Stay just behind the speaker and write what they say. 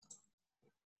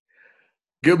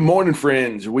Good morning,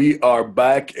 friends. We are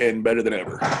back and better than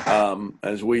ever.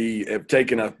 As we have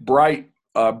taken a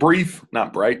brief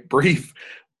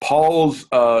pause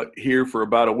here for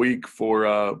about a week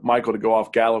for Michael to go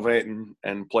off gallivanting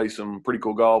and play some pretty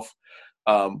cool golf.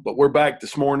 But we're back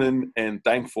this morning and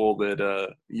thankful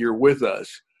that you're with us.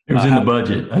 It was in the How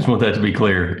budget. I just want that to be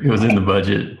clear. It was in the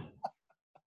budget.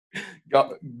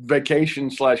 vacation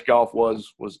slash golf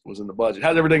was in the budget.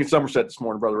 How's everything in Somerset this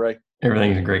morning, Brother Ray?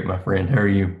 Everything's great, my friend. How are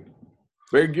you?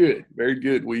 Very good, very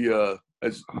good. We,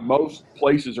 as most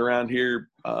places around here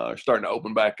are starting to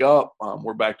open back up,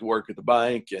 we're back to work at the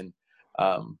bank, and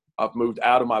I've moved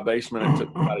out of my basement. It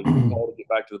took about a year to get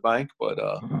back to the bank, but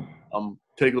I'm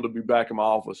tickled to be back in my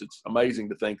office. It's amazing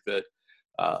to think that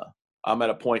I'm at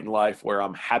a point in life where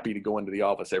I'm happy to go into the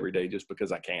office every day just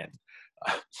because I can.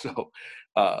 So,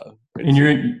 And you're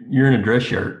in a dress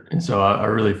shirt, and so I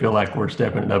really feel like we're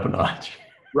stepping it up a notch.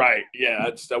 right. Yeah.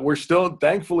 We're still,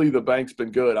 thankfully, the bank's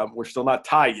been good. We're still not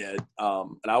tied yet.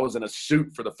 And I was in a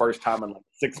suit for the first time in like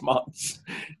 6 months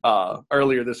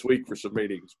earlier this week for some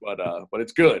meetings. But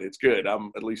it's good. It's good.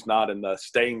 I'm at least not in the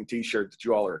stained T-shirt that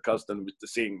you all are accustomed to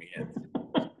seeing me in.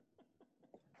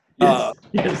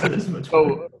 Yes, that is much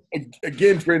fun. So,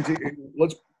 again, friends,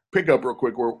 let's pick up real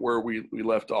quick where we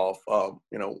left off.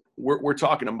 We're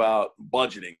talking about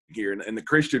budgeting here and the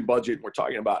Christian budget. We're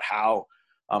talking about how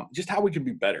just how we can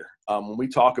be better. When we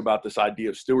talk about this idea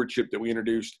of stewardship that we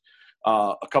introduced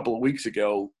a couple of weeks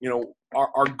ago,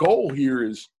 our goal here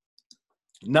is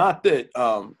not that,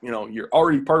 you're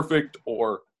already perfect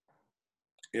or,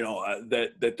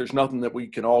 that there's nothing that we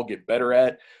can all get better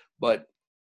at. But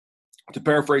to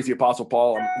paraphrase the Apostle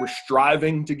Paul, we're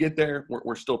striving to get there.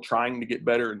 We're still trying to get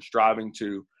better and striving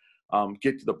to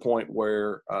get to the point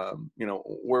where,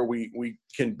 where we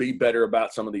can be better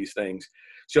about some of these things.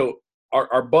 So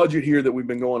our budget here that we've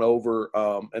been going over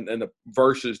and the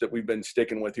verses that we've been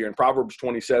sticking with here in Proverbs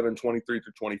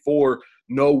 27:23-24,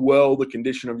 know well the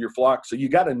condition of your flock. So you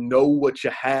got to know what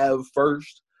you have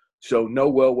first. So know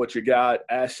well what you got,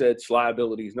 assets,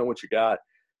 liabilities, know what you got.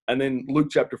 And then Luke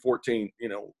chapter 14,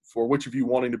 for which of you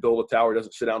wanting to build a tower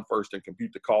doesn't sit down first and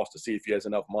compute the cost to see if he has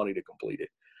enough money to complete it.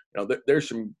 There's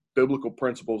some biblical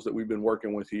principles that we've been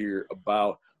working with here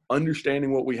about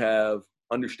understanding what we have,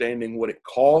 understanding what it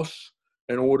costs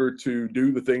in order to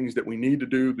do the things that we need to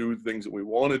do the things that we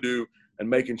want to do, and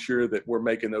making sure that we're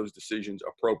making those decisions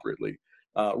appropriately.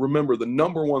 Remember, the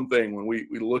number one thing when we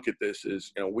look at this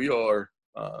is, we are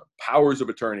powers of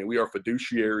attorney. We are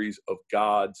fiduciaries of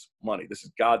God's money. This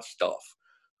is God's stuff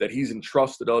that he's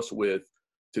entrusted us with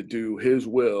to do his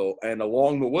will. And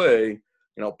along the way,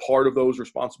 part of those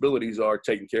responsibilities are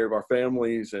taking care of our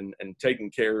families and taking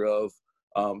care of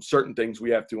certain things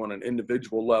we have to on an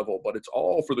individual level, but it's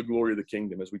all for the glory of the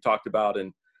kingdom, as we talked about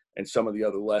in some of the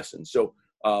other lessons. So,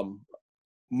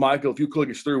 Michael, if you click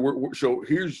us through,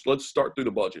 let's start through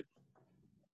the budget.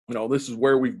 This is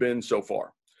where we've been so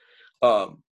far.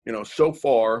 So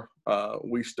far,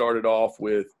 we started off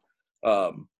with,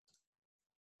 what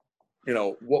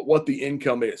the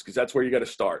income is, because that's where you got to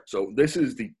start. So this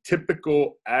is the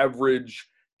typical average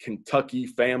Kentucky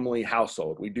family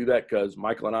household. We do that because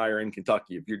Michael and I are in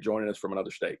Kentucky, if you're joining us from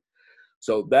another state.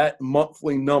 So that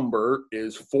monthly number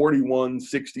is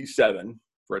 $41.67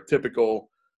 for a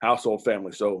typical household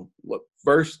family. So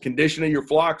first, condition of your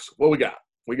flocks, what we got?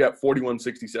 We got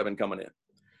 $41.67 coming in.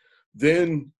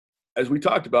 Then, as we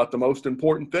talked about, the most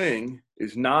important thing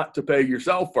is not to pay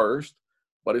yourself first,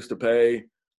 but is to pay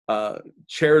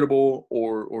charitable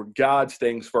or God's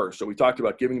things first. So we talked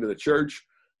about giving to the church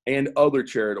and other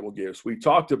charitable gifts. We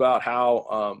talked about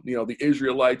how, the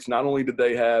Israelites, not only did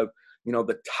they have,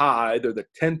 the tithe or the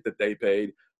tenth that they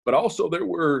paid, but also there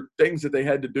were things that they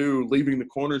had to do, leaving the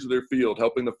corners of their field,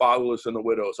 helping the fatherless and the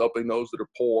widows, helping those that are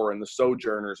poor and the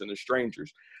sojourners and the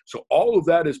strangers. So all of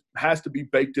that has to be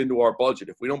baked into our budget.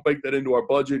 If we don't bake that into our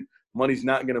budget, money's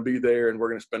not going to be there and we're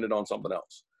going to spend it on something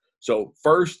else. So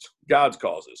first, God's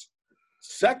causes.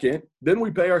 Second, then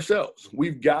we pay ourselves.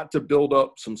 We've got to build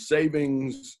up some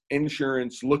savings,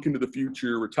 insurance, look into the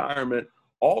future, retirement.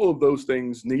 All of those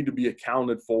things need to be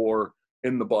accounted for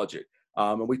in the budget.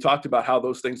 And we talked about how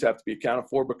those things have to be accounted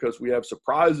for because we have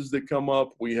surprises that come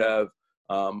up. We have,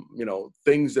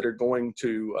 things that are going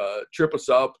to trip us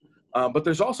up. But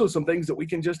there's also some things that we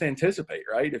can just anticipate,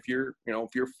 right? If your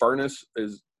furnace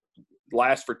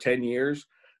lasts for 10 years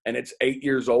and it's 8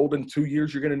 years old, in 2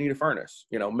 years, you're going to need a furnace.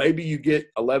 Maybe you get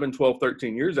 11, 12,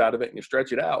 13 years out of it and you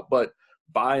stretch it out. But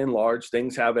by and large,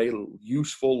 things have a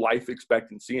useful life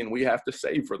expectancy, and we have to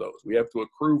save for those. We have to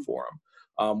accrue for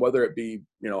them, whether it be,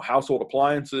 household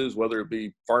appliances, whether it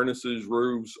be furnaces,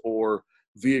 roofs, or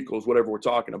vehicles, whatever we're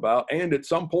talking about. And at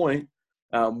some point,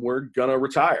 we're going to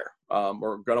retire.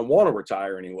 Or going to want to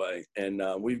retire anyway. And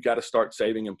we've got to start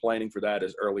saving and planning for that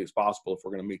as early as possible if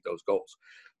we're going to meet those goals.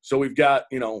 So we've got,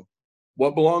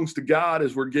 what belongs to God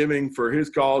as we're giving for his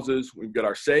causes. We've got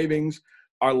our savings.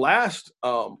 Our last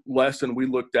lesson, we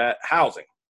looked at housing.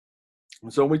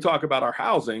 And so when we talk about our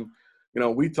housing,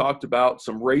 we talked about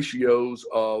some ratios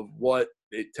of what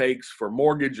it takes for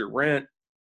mortgage or rent,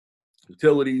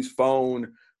 utilities,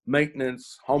 phone,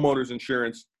 maintenance, homeowners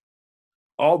insurance,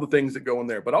 all the things that go in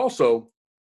there. But also,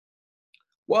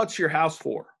 what's your house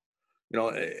for?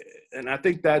 And I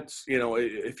think that's,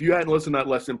 if you hadn't listened to that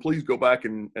lesson, please go back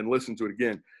and listen to it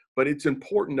again. But it's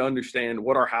important to understand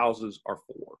what our houses are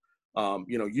for.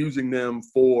 Using them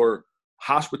for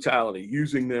hospitality,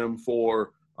 using them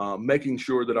for making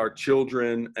sure that our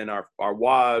children and our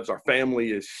wives, our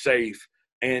family is safe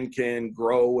and can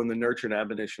grow in the nurture and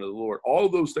admonition of the Lord. All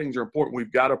of those things are important.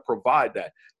 We've got to provide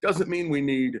that. Doesn't mean we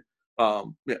need,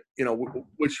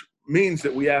 which means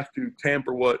that we have to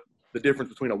tamper what the difference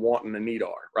between a want and a need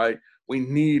are, right? We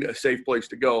need a safe place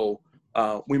to go.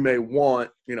 We may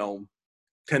want,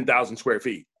 10,000 square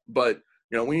feet, but,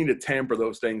 we need to tamper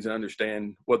those things and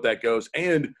understand what that goes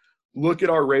and look at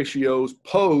our ratios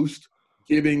post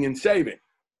giving and saving.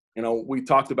 We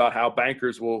talked about how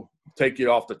bankers will take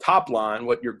you off the top line,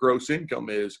 what your gross income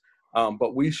is,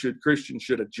 but Christians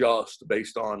should adjust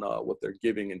based on what their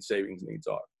giving and savings needs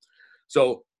are.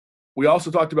 So we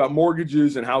also talked about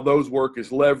mortgages and how those work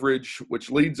as leverage,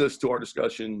 which leads us to our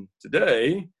discussion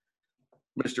today.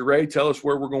 Mr. Ray, tell us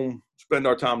where we're going to spend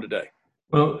our time today.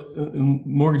 Well,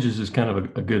 mortgages is kind of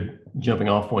a good jumping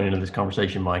off point into this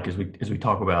conversation, Mike, as we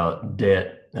talk about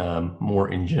debt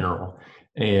more in general.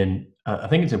 And I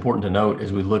think it's important to note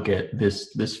as we look at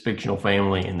this fictional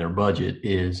family and their budget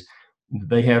is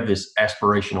they have this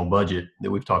aspirational budget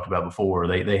that we've talked about before.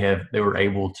 They were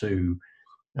able to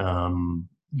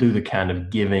do the kind of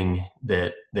giving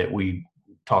that we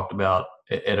talked about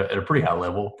at a pretty high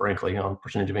level, frankly, on a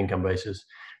percentage of income basis.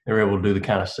 They're able to do the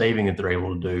kind of saving that they're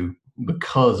able to do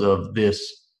because of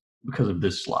this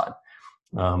slide,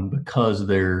 because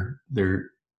they're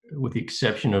with the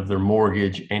exception of their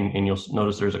mortgage, and you'll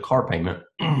notice there's a car payment.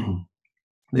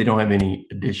 They don't have any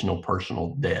additional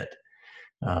personal debt,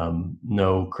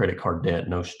 no credit card debt,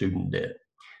 no student debt,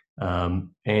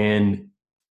 and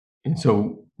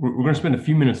so we're going to spend a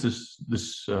few minutes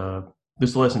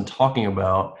this lesson talking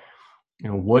about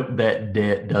what that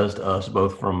debt does to us,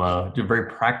 both from a very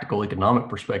practical economic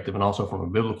perspective and also from a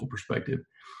biblical perspective,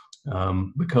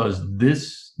 because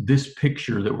this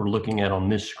picture that we're looking at on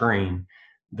this screen,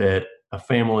 that a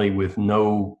family with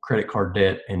no credit card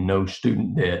debt and no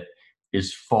student debt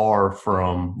is far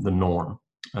from the norm.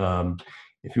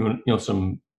 If you want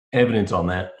some evidence on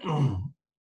that,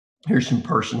 here's some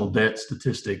personal debt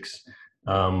statistics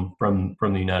from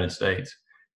the United States.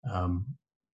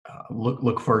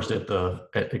 Look first at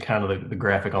the kind of the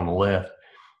graphic on the left.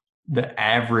 The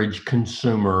average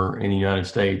consumer in the United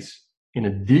States, in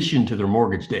addition to their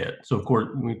mortgage debt, so of course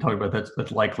when we talk about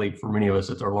that's likely for many of us,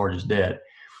 it's our largest debt.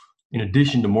 In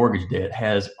addition to mortgage debt,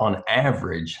 has on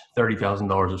average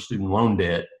 $30,000 of student loan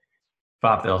debt,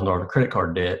 $5,000 of credit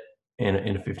card debt, and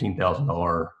a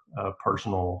 $15,000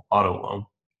 personal auto loan.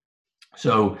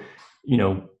 So,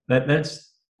 that's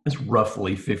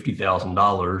roughly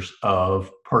 $50,000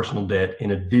 of personal debt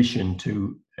in addition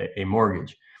to a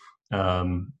mortgage.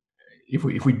 If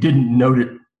we didn't note it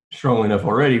strongly enough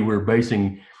already, we're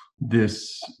basing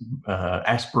this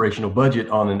aspirational budget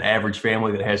on an average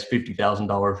family that has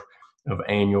 $50,000 of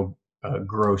annual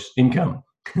gross income.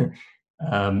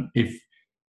 If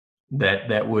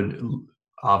that would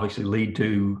obviously lead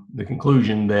to the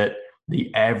conclusion that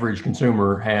the average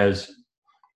consumer has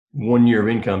 1 year of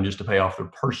income just to pay off their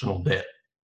personal debt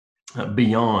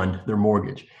beyond their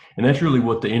mortgage. And that's really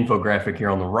what the infographic here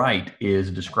on the right is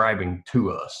describing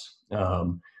to us.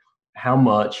 How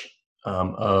much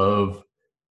of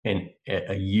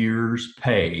a year's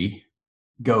pay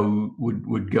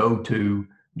would go to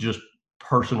just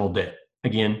personal debt.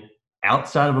 Again,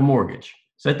 outside of a mortgage.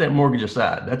 Set that mortgage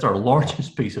aside. That's our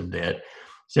largest piece of debt.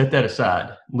 Set that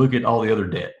aside. Look at all the other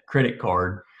debt, credit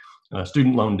card,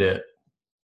 student loan debt,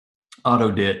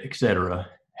 auto debt, etc.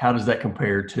 How does that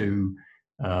compare to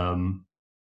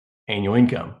annual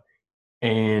income?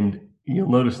 And you'll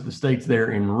notice the states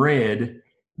there in red,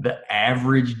 the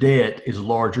average debt is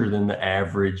larger than the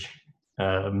average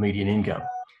median income.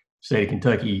 State of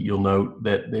Kentucky, you'll note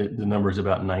that the number is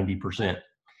about 90%.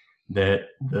 That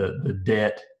the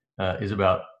debt is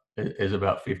about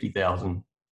 $50,000,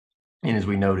 and as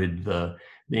we noted, the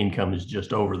income is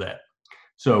just over that.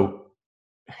 So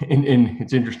and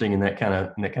it's interesting in that kind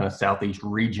of southeast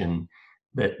region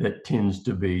that tends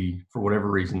to be, for whatever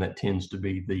reason, that tends to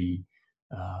be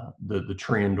the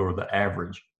trend or the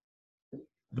average.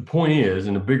 The point is,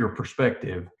 in a bigger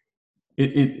perspective,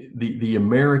 the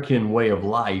American way of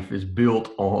life is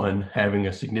built on having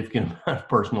a significant amount of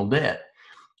personal debt,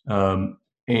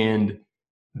 and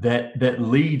that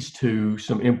leads to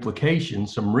some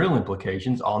implications, some real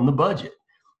implications on the budget.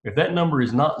 If that number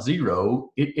is not zero,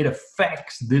 it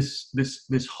affects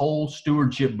this whole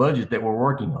stewardship budget that we're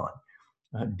working on.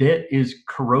 Debt is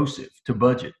corrosive to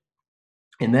budget,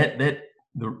 and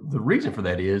the reason for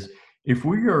that is, if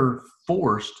we are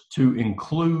forced to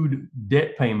include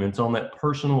debt payments on that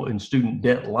personal and student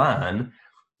debt line,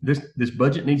 this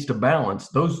budget needs to balance.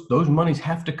 Those monies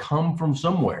have to come from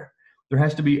somewhere. There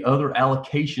has to be other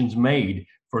allocations made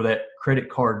for that credit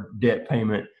card debt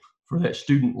payment, for that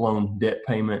student loan debt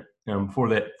payment, for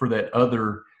that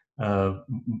other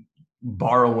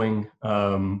borrowing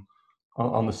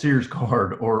on the Sears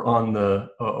card or on the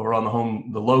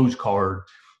Lowe's card.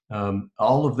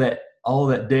 All of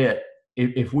that debt.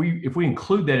 If we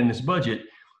include that in this budget,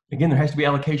 again, there has to be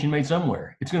allocation made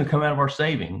somewhere. It's going to come out of our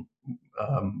saving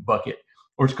bucket,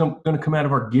 or it's going to come out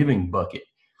of our giving bucket.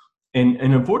 And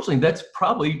unfortunately, that's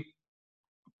probably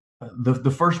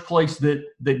the first place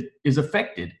that is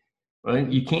affected. Right?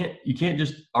 You can't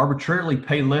just arbitrarily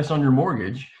pay less on your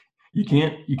mortgage. You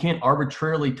can't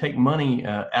arbitrarily take money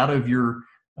out of your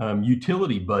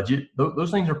utility budget.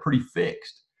 Those things are pretty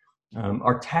fixed.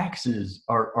 Our taxes,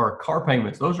 our car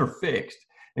payments, those are fixed.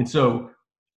 And so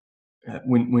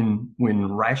when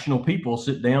rational people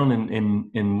sit down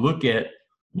and look at,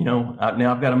 now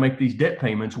I've got to make these debt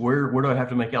payments, where do I have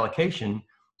to make allocation?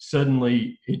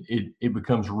 Suddenly it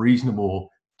becomes reasonable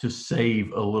to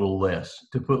save a little less,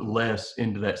 to put less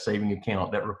into that saving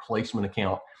account, that replacement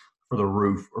account for the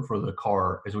roof or for the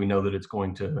car, as we know that it's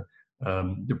going to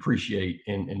depreciate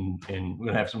and we're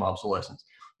going to have some obsolescence.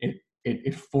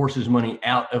 It forces money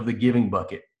out of the giving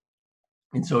bucket.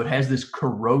 And so it has this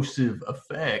corrosive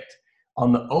effect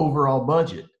on the overall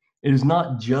budget. It is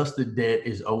not just the debt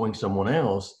is owing someone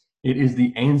else. It is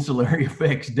the ancillary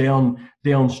effects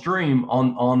downstream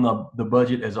on the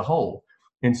budget as a whole.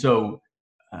 And so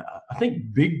I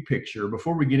think big picture,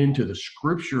 before we get into the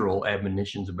scriptural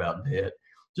admonitions about debt,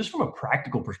 just from a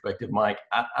practical perspective, Mike,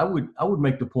 I would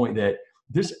make the point that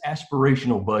this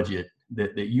aspirational budget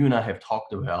that you and I have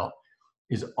talked about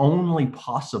is only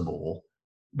possible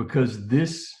because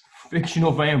this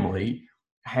fictional family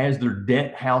has their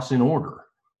debt house in order.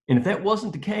 And if that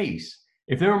wasn't the case,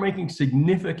 if they were making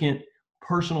significant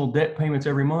personal debt payments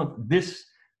every month, this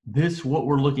what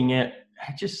we're looking at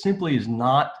just simply is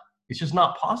not, it's just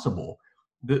not possible.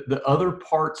 The other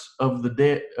parts of the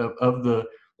debt of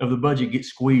the budget get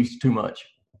squeezed too much.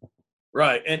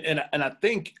 Right. And I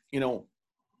think,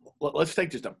 let's take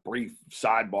just a brief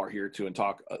sidebar here too and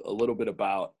talk a little bit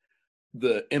about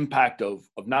the impact of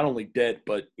not only debt,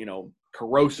 but,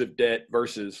 corrosive debt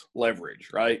versus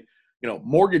leverage, right?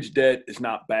 Mortgage debt is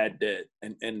not bad debt.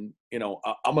 And I'm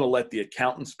going to let the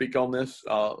accountant speak on this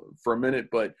for a minute,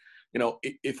 but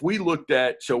if we looked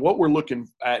at, so what we're looking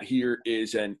at here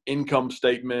is an income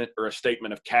statement or a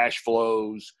statement of cash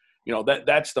flows.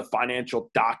 That's the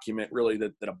financial document really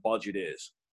that a budget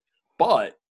is.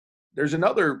 But there's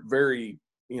another very,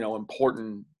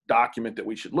 important document that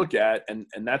we should look at, and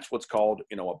that's what's called,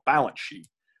 a balance sheet.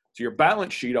 So your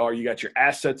balance sheet you got your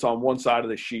assets on one side of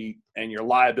the sheet and your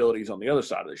liabilities on the other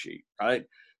side of the sheet, right?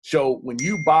 So when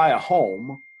you buy a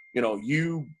home,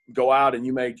 you go out and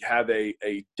you may have a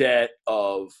debt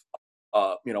of,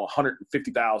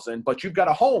 $150,000, but you've got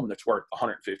a home that's worth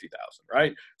 $150,000,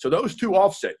 right? So those two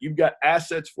offset. You've got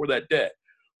assets for that debt.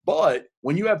 But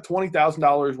when you have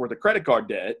 $20,000 worth of credit card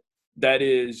debt that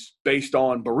is based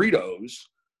on burritos,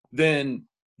 then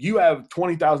you have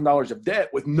 $20,000 of debt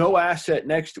with no asset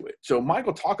next to it. So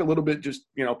Michael, talk a little bit just,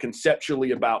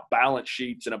 conceptually about balance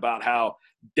sheets and about how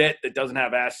debt that doesn't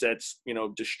have assets,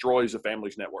 destroys a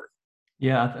family's net worth.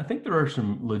 Yeah, I think there are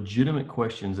some legitimate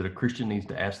questions that a Christian needs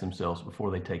to ask themselves before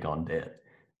they take on debt.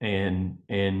 And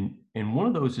one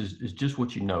of those is just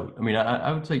what you note. I mean,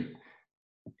 I would say,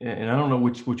 and I don't know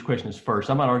which question is first.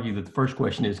 I might argue that the first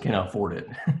question is, can I afford it?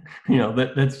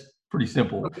 That's pretty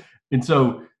simple. And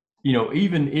so,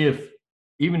 even if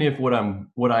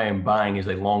what I am buying is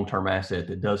a long-term asset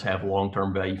that does have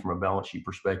long-term value from a balance sheet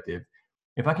perspective,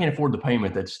 if I can't afford the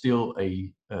payment, that's still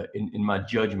in my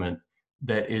judgment,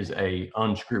 that is a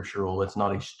unscriptural. That's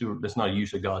not a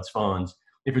use of God's funds.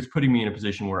 If it's putting me in a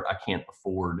position where I can't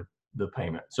afford the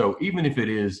payment. So even if it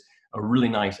is a really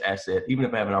nice asset, even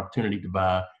if I have an opportunity to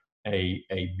buy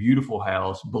a beautiful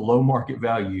house below market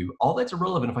value, all that's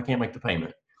irrelevant if I can't make the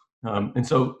payment. And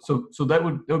so that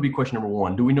would be question number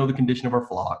one. Do we know the condition of our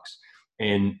flocks?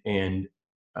 And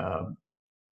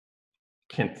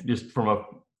can, just from a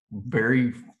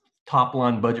very top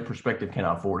line budget perspective, can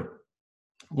I afford it?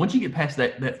 Once you get past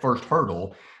that first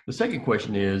hurdle, the second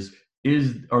question is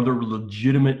are there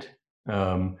legitimate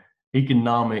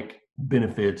economic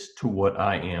benefits to what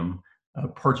I am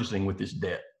purchasing with this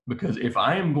debt? Because if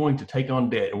I am going to take on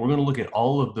debt, and we're going to look at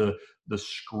all of the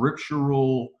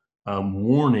scriptural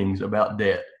warnings about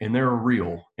debt, and they're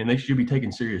real and they should be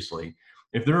taken seriously.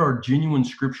 If there are genuine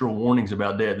scriptural warnings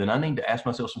about debt, then I need to ask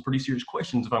myself some pretty serious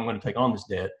questions if I'm going to take on this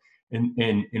debt.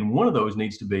 And one of those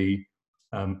needs to be,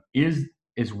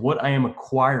 is what I am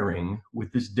acquiring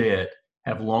with this debt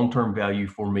have long-term value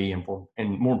for me and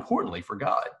more importantly for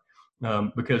God?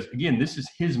 Because again, this is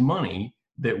His money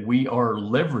that we are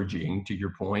leveraging. To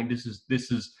your point, this is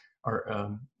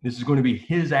going to be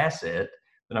His asset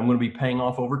that I'm going to be paying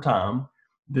off over time.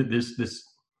 This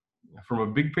from a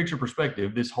big picture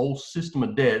perspective, this whole system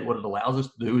of debt, what it allows us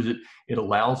to do is it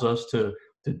allows us to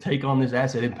take on this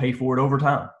asset and pay for it over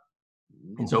time.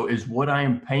 And so, is what I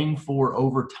am paying for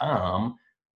over time,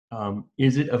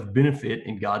 is it of benefit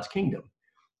in God's kingdom?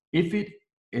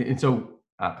 And so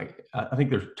I think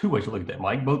there's two ways to look at that,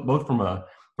 Mike. Both from a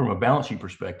balance sheet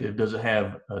perspective, does it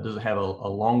have a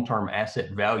long-term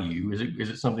asset value? Is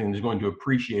it something that's going to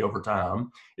appreciate over time?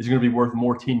 Is it going to be worth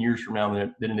more 10 years from now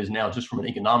than it is now, just from an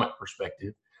economic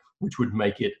perspective, which would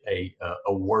make it a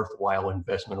worthwhile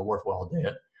investment, a worthwhile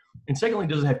debt? And secondly,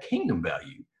 does it have kingdom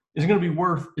value? Is it going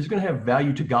to have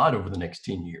value to God over the next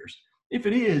 10 years? If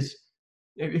it is,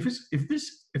 if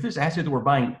this asset that we're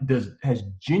buying has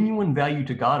genuine value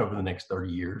to God over the next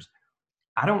 30 years,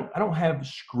 I don't have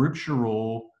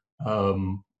scriptural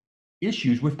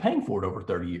issues with paying for it over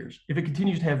 30 years. If it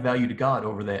continues to have value to God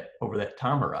over that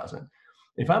time horizon.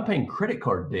 If I'm paying credit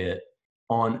card debt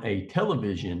on a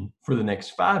television for the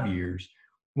next 5 years,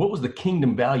 what was the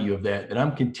kingdom value of that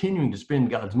I'm continuing to spend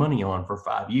God's money on for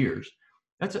 5 years?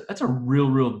 That's a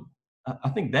real, I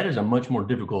think that is a much more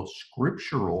difficult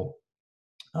scriptural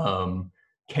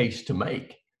case to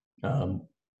make.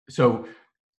 So,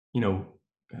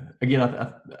 again,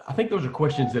 I think those are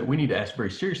questions that we need to ask very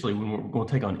seriously when we're going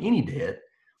to take on any debt,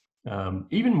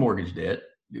 even mortgage debt.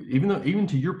 Even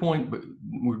to your point, but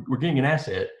we're getting an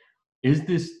asset. Does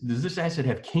this asset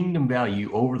have kingdom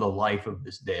value over the life of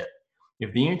this debt?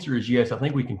 If the answer is yes, I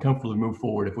think we can comfortably move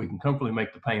forward. If we can comfortably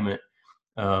make the payment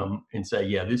and say,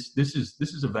 yeah, this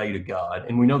is a value to God,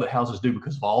 and we know that houses do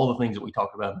because of all the things that we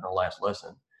talked about in our last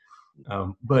lesson.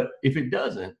 But if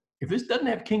this doesn't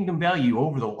have kingdom value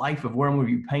over the life of where I'm going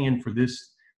to be paying for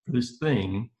this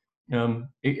thing,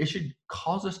 it should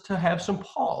cause us to have some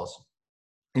pause.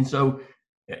 And so,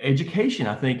 education,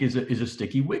 I think, is a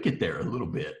sticky wicket there a little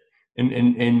bit, and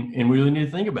we really need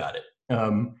to think about it.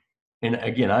 And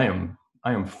again,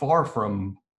 I am far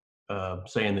from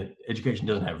saying that education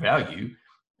doesn't have value,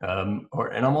 and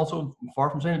I'm also far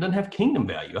from saying it doesn't have kingdom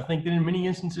value. I think that in many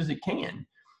instances it can.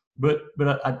 But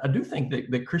I do think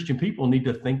that Christian people need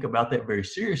to think about that very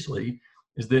seriously,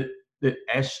 is that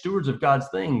as stewards of God's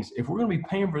things, if we're going to be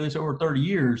paying for this over 30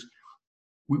 years,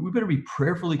 we better be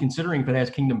prayerfully considering if it has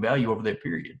kingdom value over that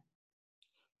period.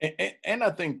 And I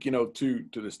think, to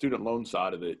the student loan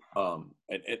side of it,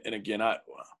 and again,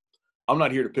 I'm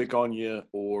not here to pick on you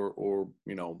or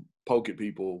poke at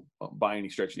people by any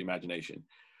stretch of the imagination.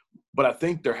 But I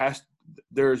think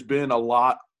there's been a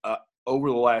lot over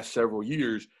the last several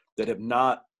years that have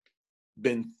not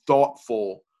been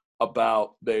thoughtful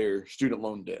about their student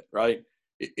loan debt, right?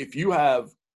 If you have,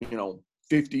 $50,000,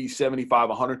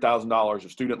 $75,000, $100,000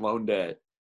 of student loan debt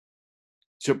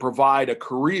to provide a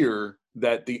career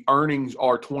that the earnings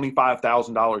are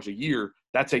 $25,000 a year,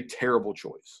 that's a terrible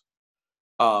choice.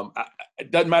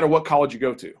 It doesn't matter what college you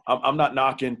go to. I'm not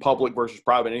knocking public versus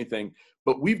private anything,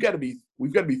 but we've got to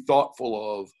be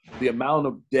thoughtful of the amount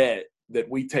of debt that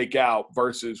we take out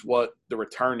versus what the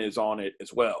return is on it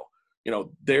as well.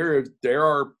 There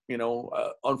are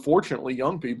unfortunately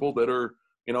young people that are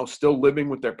still living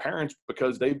with their parents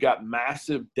because they've got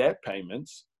massive debt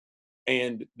payments,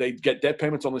 and they get debt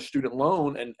payments on the student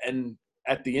loan, and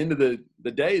at the end of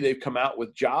the day, they've come out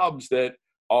with jobs that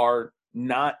are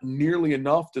not nearly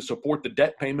enough to support the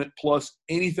debt payment plus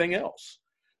anything else.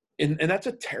 And that's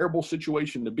a terrible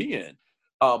situation to be in.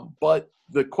 But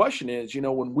the question is,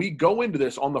 when we go into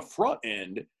this on the front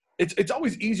end, it's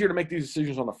always easier to make these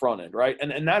decisions on the front end, right?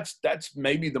 And that's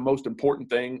maybe the most important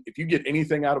thing. If you get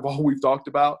anything out of all we've talked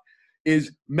about,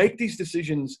 is make these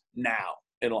decisions now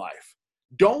in life.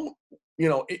 Don't,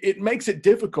 it makes it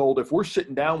difficult if we're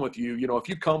sitting down with you. If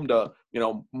you come to,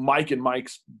 Mike and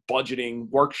Mike's budgeting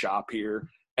workshop here,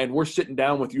 and we're sitting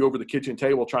down with you over the kitchen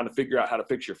table trying to figure out how to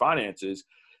fix your finances,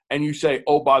 and you say,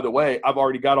 oh, by the way, I've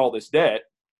already got all this debt.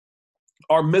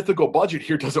 Our mythical budget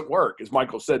here doesn't work, as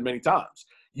Michael said many times.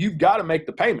 You've got to make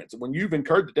the payments. When you've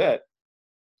incurred the debt,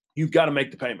 you've got to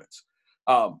make the payments.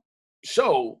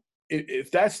 So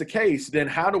if that's the case, then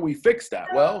how do we fix that?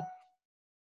 Well,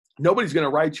 nobody's going to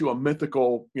write you a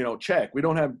mythical, check. We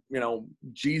don't have,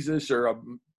 Jesus or a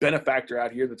benefactor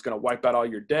out here that's going to wipe out all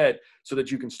your debt so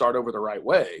that you can start over the right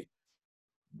way.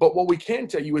 But what we can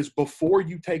tell you is before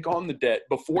you take on the debt,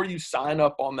 before you sign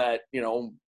up on that,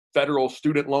 federal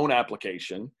student loan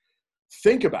application,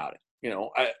 think about it.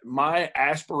 My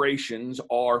aspirations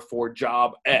are for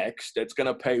job X that's going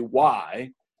to pay Y.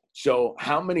 So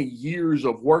how many years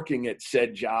of working at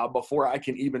said job before I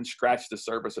can even scratch the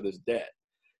surface of this debt?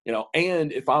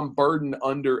 And if I'm burdened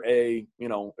under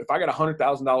if I got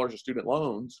 $100,000 of student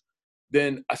loans,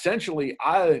 then essentially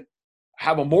I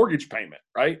have a mortgage payment,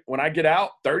 right? When I get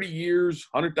out, 30 years,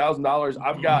 $100,000,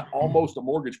 I've got almost a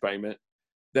mortgage payment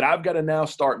that I've got to now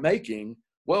start making.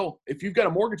 Well, if you've got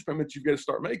a mortgage payment you've got to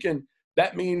start making,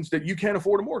 that means that you can't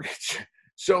afford a mortgage.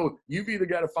 So you've either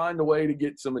got to find a way to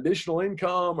get some additional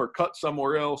income or cut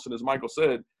somewhere else. And as Michael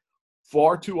said,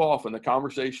 far too often the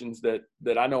conversations that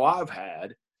I know I've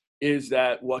had is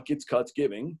that what gets cut's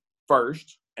giving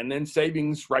first and then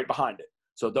savings right behind it.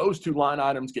 So those two line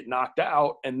items get knocked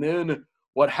out. And then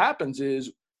what happens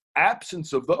is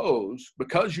absence of those,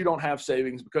 because you don't have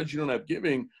savings, because you don't have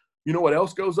giving, you know what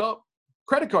else goes up?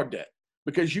 Credit card debt,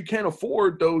 because you can't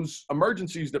afford those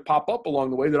emergencies that pop up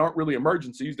along the way that aren't really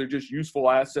emergencies. They're just useful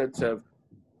assets have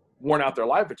worn out their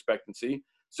life expectancy.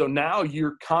 So now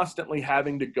you're constantly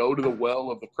having to go to the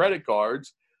well of the credit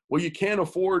cards. Well, you can't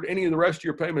afford any of the rest of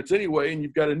your payments anyway, and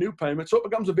you've got a new payment. So it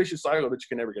becomes a vicious cycle that you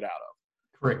can never get out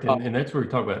of. Correct. And that's where we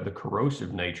talk about the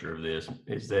corrosive nature of this,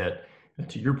 is that,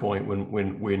 to your point,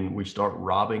 when we start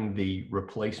robbing the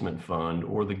replacement fund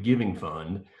or the giving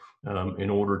fund in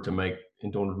order to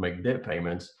make debt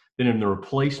payments, then in the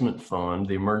replacement fund,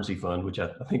 the emergency fund, which I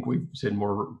think we've said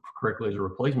more correctly as a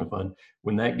replacement fund,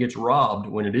 when that gets robbed,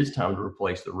 when it is time to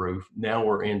replace the roof, now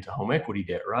we're into home equity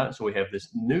debt, right? So we have this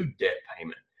new debt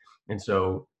payment. And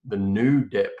so the new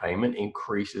debt payment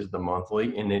increases the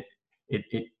monthly, and it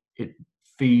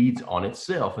feeds on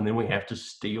itself. And then we have to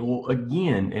steal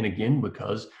again and again,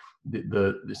 because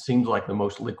it seems like the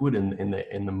most liquid and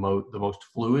the most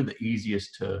fluid, the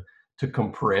easiest to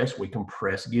compress. We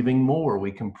compress giving more,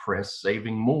 we compress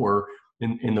saving more,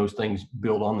 and those things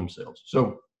build on themselves.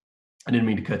 So I didn't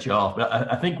mean to cut you off, but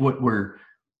I think what we're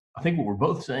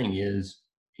both saying is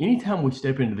anytime we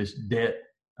step into this debt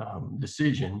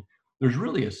decision, there's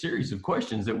really a series of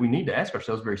questions that we need to ask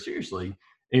ourselves very seriously.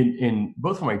 And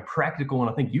both from a practical and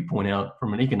I think you point out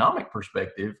from an economic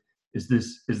perspective, is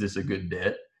this a good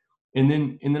debt? And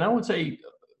then I would say,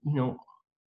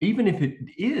 even if it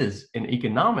is an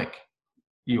economic,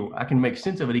 I can make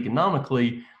sense of it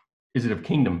economically, is it of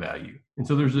kingdom value? And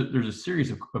so there's a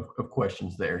series of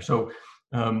questions there. So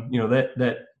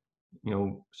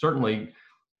certainly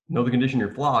know the condition of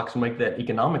your flocks, make that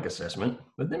economic assessment,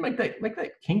 but then make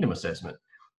that kingdom assessment.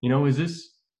 Is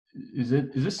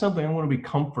this something I want to be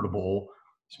comfortable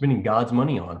spending God's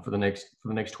money on for the next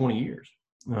 20 years?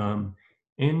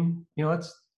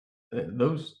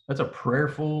 That's a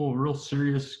prayerful, real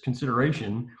serious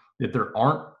consideration, that there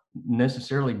aren't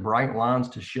necessarily bright lines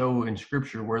to show in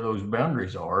Scripture where those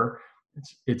boundaries are.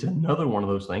 It's another one of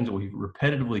those things that we've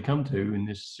repetitively come to in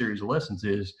this series of lessons.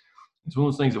 It's one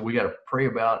of those things that we got to pray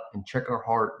about and check our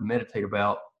heart, meditate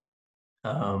about,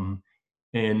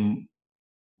 and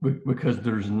because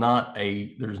there's not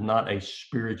a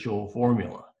spiritual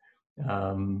formula.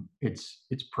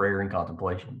 It's prayer and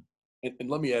contemplation. And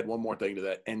let me add one more thing to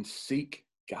that, and seek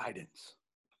guidance.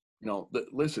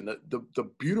 Listen,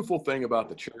 the beautiful thing about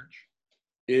the church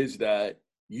is that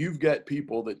you've got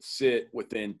people that sit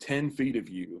within 10 feet of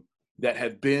you that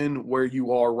have been where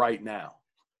you are right now.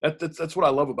 That's what I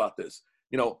love about this.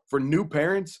 For new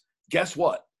parents, guess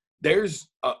what? There's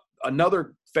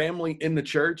another family in the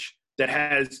church that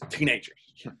has teenagers.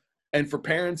 And for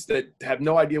parents that have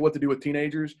no idea what to do with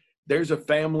teenagers, there's a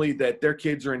family that their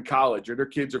kids are in college or their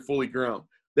kids are fully grown.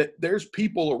 That there's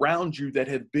people around you that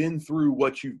have been through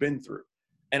what you've been through.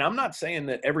 And I'm not saying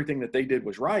that everything that they did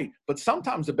was right, but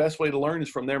sometimes the best way to learn is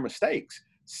from their mistakes.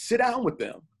 Sit down with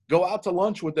them, go out to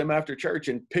lunch with them after church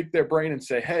and pick their brain and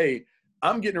say, hey,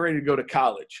 I'm getting ready to go to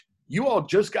college. You all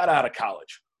just got out of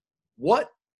college. What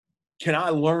can I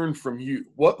learn from you?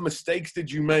 What mistakes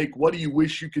did you make? What do you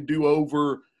wish you could do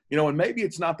over? and maybe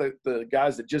it's not the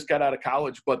guys that just got out of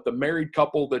college, but the married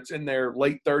couple that's in their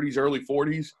late 30s, early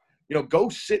 40s, go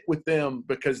sit with them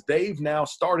because they've now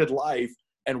started life.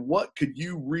 And what could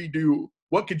you redo?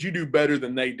 What could you do better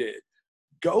than they did?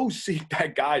 Go seek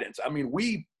that guidance. I mean,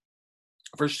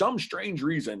 for some strange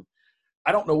reason,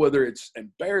 I don't know whether it's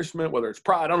embarrassment, whether it's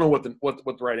pride. I don't know what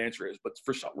the right answer is, but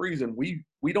for some reason, we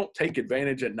don't take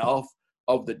advantage enough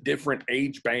of the different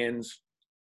age bands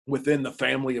within the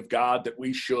family of God that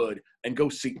we should, and go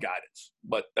seek guidance.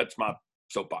 But that's my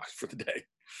soapbox for the day.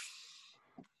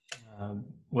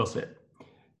 Well said.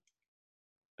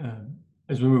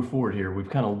 As we move forward here, we've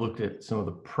kind of looked at some of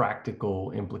the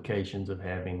practical implications of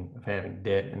having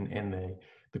debt and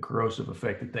the corrosive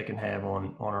effect that they can have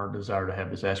on our desire to have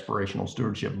this aspirational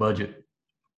stewardship budget.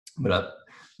 But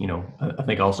I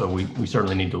think also we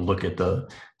certainly need to look at the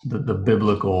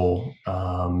biblical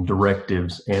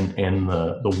directives and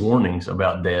the warnings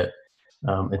about debt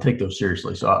and take those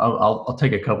seriously. So I'll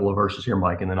take a couple of verses here,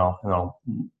 Mike, and then I'll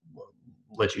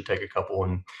let you take a couple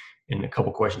and a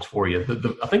couple questions for you.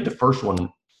 I think the first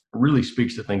one really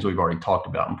speaks to things we've already talked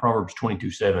about. In Proverbs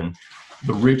 22:7,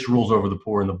 the rich rules over the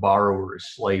poor and the borrower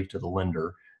is slave to the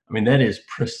lender. I mean, that is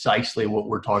precisely what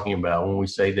we're talking about when we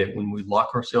say that when we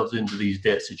lock ourselves into these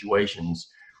debt situations,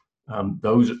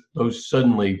 those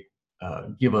suddenly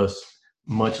give us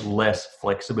much less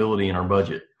flexibility in our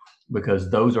budget, because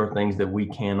those are things that we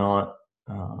cannot,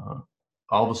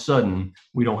 all of a sudden,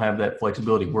 we don't have that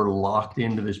flexibility. We're locked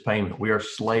into this payment. We are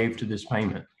slave to this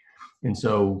payment. And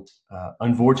so,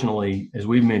 unfortunately, as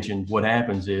we've mentioned, what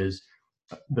happens is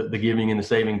the giving and the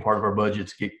saving part of our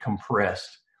budgets get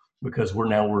compressed because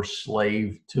we're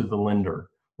slave to the lender.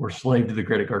 We're slave to the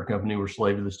credit card company. We're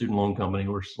slave to the student loan company.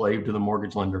 We're slave to the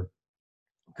mortgage lender,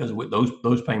 because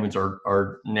those payments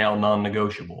are now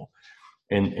non-negotiable.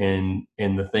 And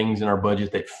the things in our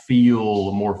budget that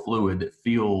feel more fluid, that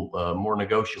feel more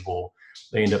negotiable,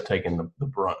 they end up taking the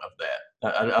brunt of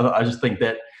that. I just think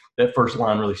that first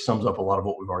line really sums up a lot of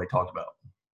what we've already talked about.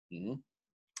 Mm-hmm.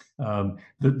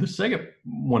 The second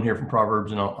one here from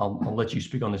Proverbs, and I'll let you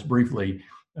speak on this briefly.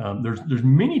 There's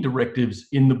many directives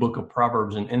in the book of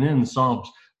Proverbs and in the Psalms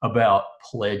about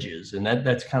pledges, and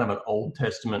that's kind of an Old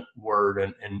Testament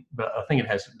word, but I think it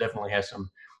definitely has some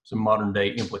modern day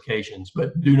implications.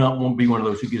 But do not be one of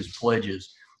those who gives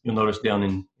pledges. You'll notice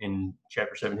down in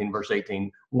chapter 17, verse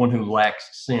 18, one who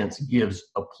lacks sense gives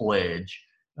a pledge.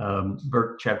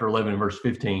 Chapter 11, verse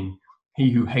 15,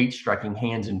 he who hates striking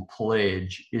hands in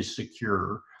pledge is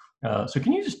secure. So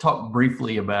can you just talk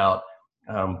briefly about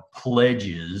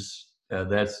pledges?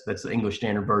 That's the English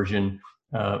Standard Version.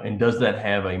 And does that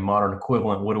have a modern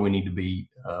equivalent? What do we need to be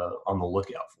on the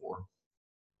lookout for?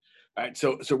 All right,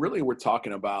 so really we're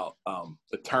talking about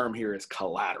the term here is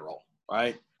collateral,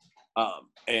 right?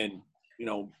 And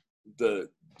the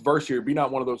verse here: be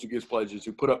not one of those who gives pledges,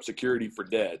 who put up security for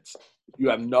debts. You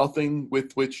have nothing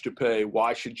with which to pay.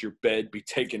 Why should your bed be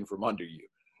taken from under you?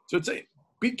 So it's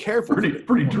be careful.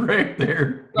 Pretty direct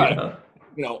there, right?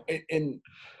 Yeah. And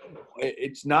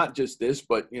it's not just this,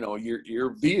 but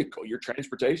your vehicle, your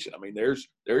transportation. I mean,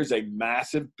 there's a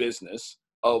massive business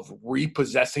of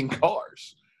repossessing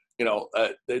cars.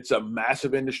 It's a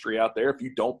massive industry out there. If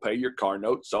you don't pay your car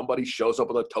note, somebody shows up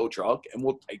with a tow truck and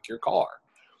will take your car.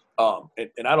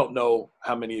 And I don't know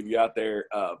how many of you out there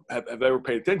have ever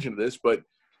paid attention to this, but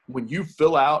when you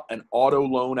fill out an auto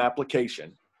loan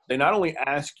application, they not only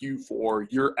ask you for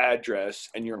your address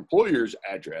and your employer's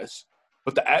address,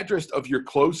 but the address of your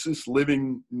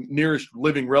nearest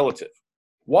living relative.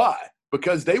 Why?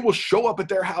 Because they will show up at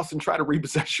their house and try to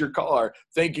repossess your car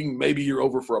thinking maybe you're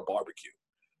over for a barbecue.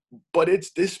 But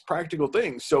it's this practical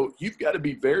thing. So you've got to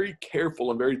be very careful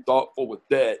and very thoughtful with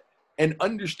debt, and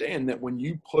understand that when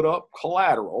you put up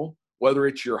collateral, whether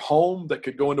it's your home that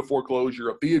could go into foreclosure,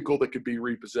 a vehicle that could be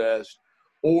repossessed,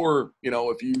 or,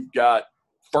 if you've got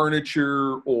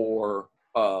furniture or,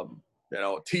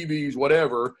 TVs,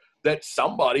 whatever, that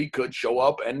somebody could show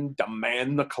up and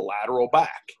demand the collateral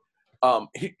back.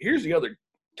 Here's the other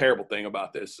terrible thing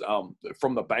about this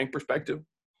from the bank perspective.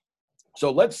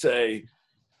 So let's say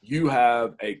you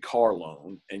have a car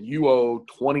loan and you owe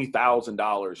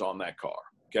 $20,000 on that car.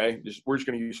 Okay, we're just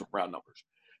going to use some round numbers.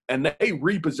 And they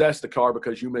repossess the car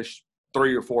because you missed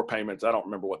 3 or 4 payments. I don't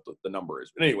remember what the number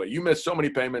is. But anyway, you missed so many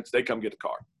payments, they come get the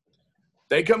car.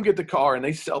 They come get the car and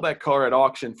they sell that car at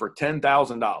auction for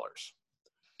 $10,000.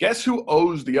 Guess who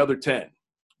owes the other 10?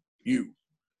 You.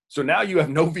 So now you have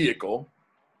no vehicle,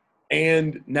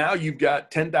 and now you've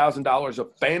got $10,000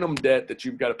 of phantom debt that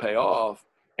you've got to pay off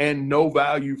and no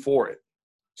value for it.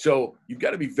 So you've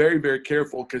got to be very, very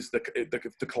careful, because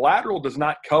the collateral does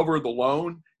not cover the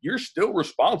loan. you're still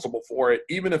responsible for it,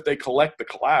 even if they collect the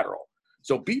collateral.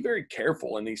 So be very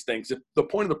careful in these things. The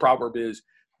point of the proverb is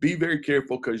be very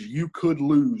careful, because you could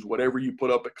lose whatever you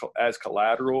put up as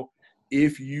collateral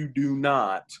if you do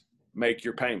not make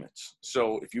your payments.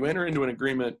 So if you enter into an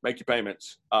agreement, make your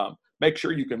payments. Make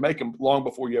sure you can make them long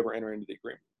before you ever enter into the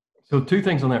agreement. So two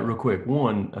things on that real quick.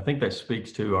 One, I think that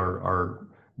speaks to our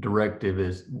directive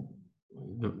is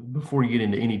before you get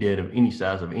into any debt of any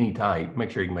size, of any type, make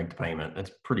sure you can make the payment.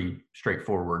 That's pretty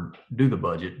straightforward. Do the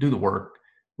budget, do the work,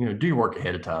 do your work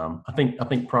ahead of time. I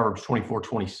think Proverbs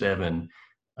 24:27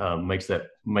 makes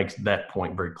that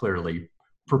point very clearly.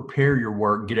 Prepare your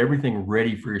work, get everything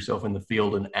ready for yourself in the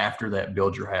field, and after that,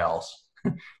 build your house.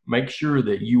 Make sure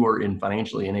that you are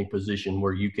financially in a position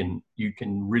where you can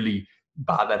really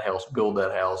buy that house, build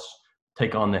that house,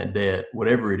 take on that debt,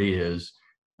 whatever it is.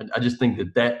 I just think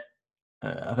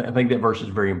I think that verse is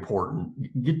very important.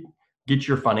 Get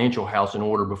your financial house in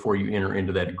order before you enter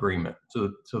into that agreement.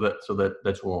 So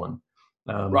that's one.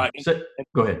 Right.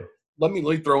 Go ahead. Let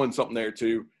me throw in something there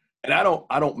too. And I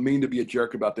don't mean to be a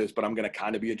jerk about this, but I'm going to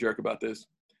kind of be a jerk about this.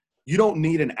 You don't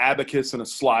need an abacus and a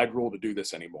slide rule to do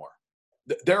this anymore.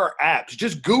 There are apps.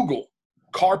 Just Google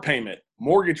car payment,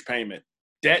 mortgage payment,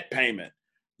 debt payment.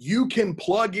 You can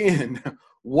plug in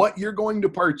what you're going to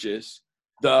purchase,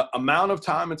 the amount of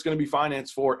time it's going to be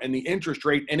financed for, and the interest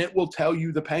rate, and it will tell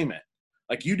you the payment.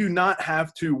 Like, you do not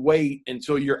have to wait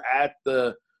until you're at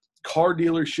the car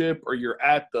dealership or you're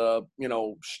at the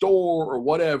store or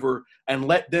whatever and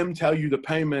let them tell you the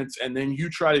payments, and then you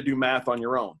try to do math on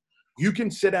your own. You can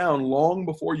sit down long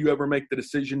before you ever make the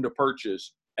decision to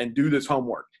purchase and do this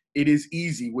homework. It is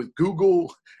easy. With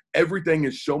Google, everything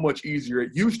is so much easier.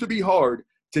 It used to be hard.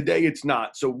 Today it's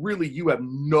not. So really, you have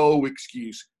no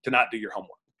excuse to not do your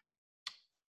homework.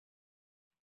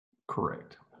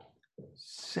 Correct.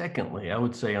 Secondly, I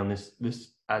would say on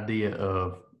this idea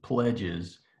of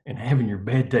pledges and having your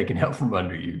bed taken out from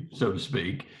under you, so to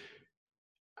speak,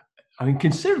 I mean,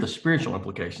 consider the spiritual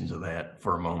implications of that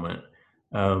for a moment.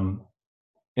 And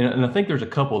I think there's a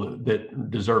couple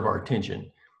that deserve our attention.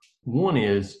 One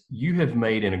is, you have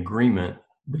made an agreement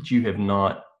that you have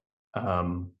not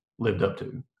lived up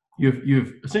to.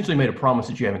 You've essentially made a promise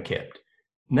that you haven't kept.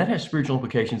 And that has spiritual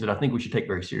implications that I think we should take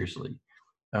very seriously.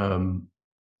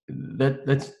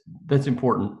 That's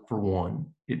important for one.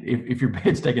 If your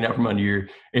bed's taken out from under you,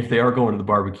 if they are going to the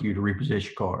barbecue to repossess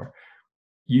your car,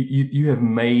 you have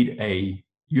made a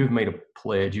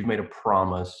pledge, you've made a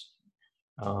promise,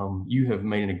 you have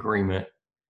made an agreement,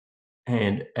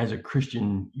 and as a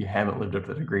Christian, you haven't lived up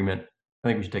to that agreement. I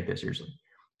think we should take that seriously.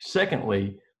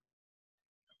 Secondly,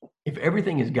 if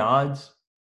everything is God's,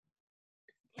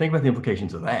 think about the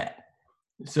implications of that.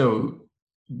 So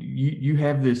you've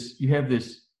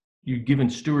given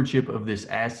stewardship of this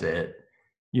asset.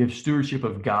 You have stewardship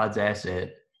of God's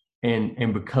asset,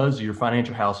 and because your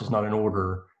financial house is not in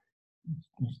order,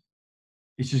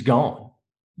 it's just gone.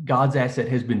 God's asset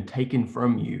has been taken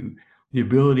from you. The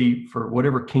ability for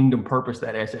whatever kingdom purpose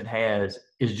that asset has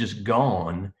is just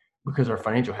gone because our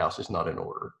financial house is not in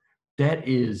order. That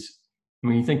is, I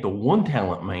mean, you think the 1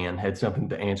 talent man had something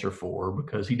to answer for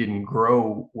because he didn't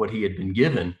grow what he had been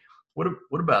given. What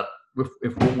about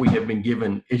if what we have been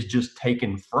given is just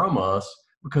taken from us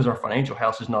because our financial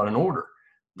house is not in order?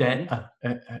 That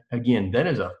again,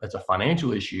 that's a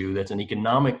financial issue. That's an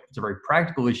economic. It's a very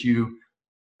practical issue.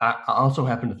 I also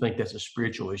happen to think that's a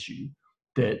spiritual issue.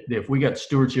 That if we got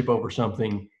stewardship over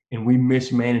something and we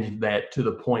mismanage that to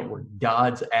the point where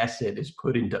God's asset is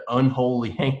put into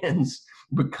unholy hands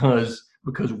because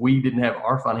we didn't have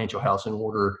our financial house in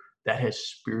order, that has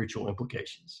spiritual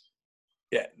implications.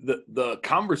 Yeah, the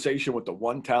conversation with the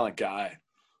 1 talent guy,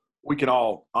 we can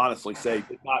all honestly say,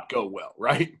 did not go well,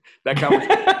 right? That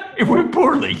conversation it went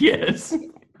poorly, yes.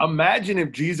 Imagine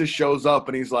if Jesus shows up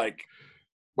and he's like,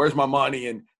 "Where's my money?"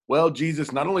 And, "Well,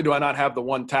 Jesus, not only do I not have the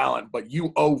 1 talent, but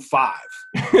you owe 5.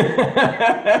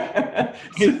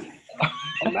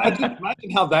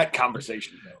 Imagine how that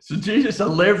conversation goes. So Jesus, I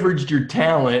leveraged your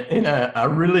talent, and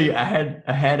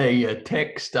I had a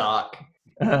tech stock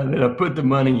that I put the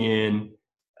money in.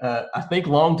 I think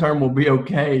long term will be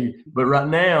okay, but right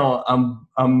now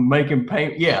I'm making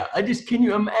payment. Yeah, can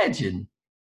you imagine?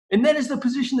 And that is the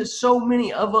position that so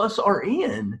many of us are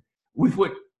in with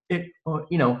what it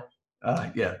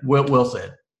yeah, well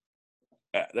said.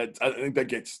 I think that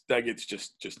gets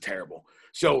just terrible.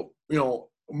 So,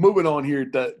 moving on here,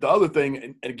 the other thing,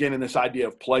 and again, in this idea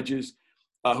of pledges,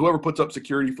 whoever puts up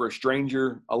security for a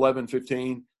stranger,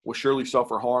 11:15, will surely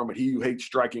suffer harm, but he who hates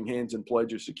striking hands and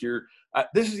pledges secure.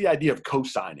 This is the idea of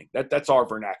co-signing. That's our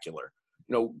vernacular.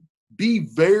 be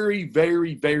very,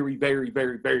 very, very, very,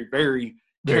 very, very, very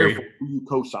careful who you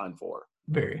co-sign for.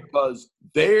 Very. Because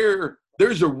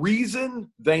there's a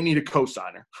reason they need a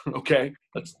co-signer, okay?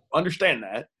 Let's understand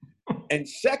that. And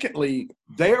secondly,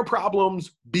 their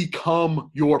problems become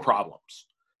your problems.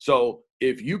 So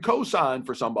if you co-sign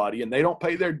for somebody and they don't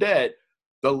pay their debt,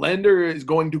 the lender is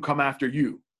going to come after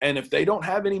you. And if they don't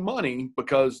have any money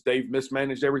because they've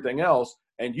mismanaged everything else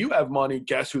and you have money,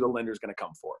 guess who the lender is going to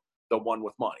come for? The one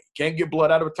with money. Can't get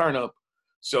blood out of a turnip.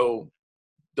 So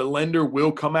the lender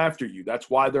will come after you. That's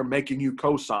why they're making you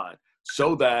co-sign,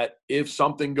 so that if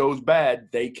something goes bad,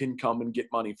 they can come and get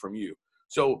money from you.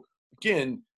 So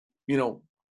again,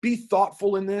 be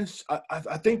thoughtful in this.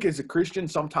 I think as a Christian,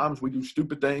 sometimes we do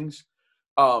stupid things.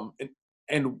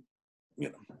 And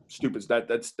stupid,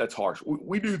 that's harsh.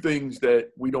 We do things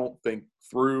that we don't think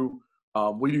through.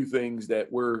 We do things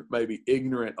that we're maybe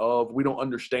ignorant of. We don't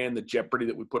understand the jeopardy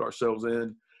that we put ourselves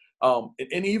in.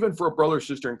 And even for a brother or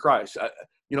sister in Christ,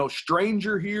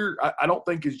 stranger here, I don't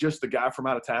think is just the guy from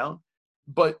out of town.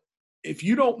 But if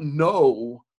you don't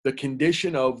know the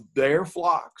condition of their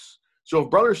flocks, so if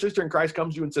brother or sister in Christ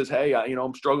comes to you and says, hey,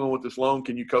 I'm struggling with this loan,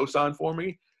 can you co-sign for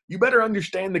me? You better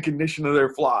understand the condition of their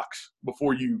flocks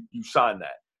before you sign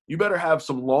that. You better have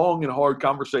some long and hard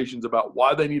conversations about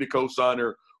why they need a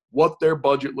co-signer, what their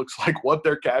budget looks like, what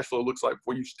their cash flow looks like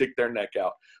before you stick their neck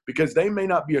out. Because they may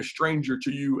not be a stranger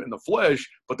to you in the flesh,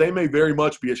 but they may very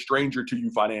much be a stranger to you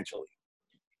financially.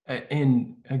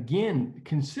 And again,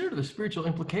 consider the spiritual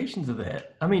implications of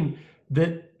that. I mean,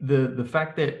 that the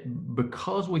fact that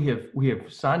because we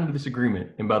have signed into this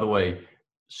agreement, and by the way,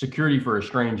 security for a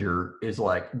stranger is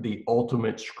like the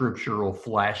ultimate scriptural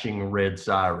flashing red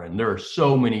siren. There are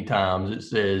so many times it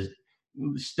says,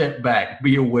 step back,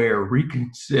 be aware,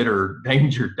 reconsider,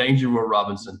 danger, Will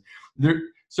Robinson.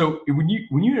 So when you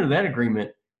enter that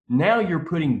agreement, now you're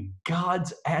putting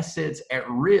God's assets at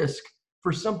risk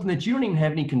for something that you don't even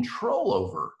have any control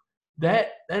over.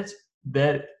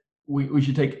 We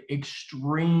should take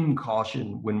extreme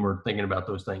caution when we're thinking about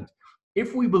those things.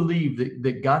 If we believe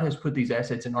that God has put these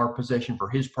assets in our possession for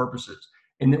his purposes,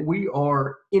 and that we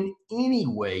are in any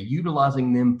way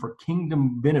utilizing them for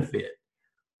kingdom benefit,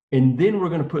 and then we're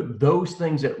going to put those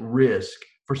things at risk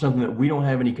for something that we don't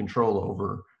have any control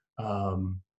over.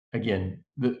 Again,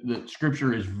 the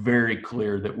scripture is very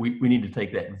clear that we need to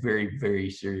take that very, very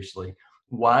seriously.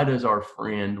 Why does our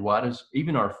friend, why does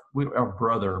even our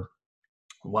brother,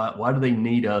 why do they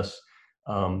need us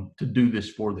to do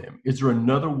this for them? Is there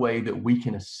another way that we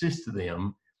can assist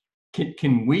them?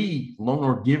 Can we loan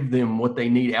or give them what they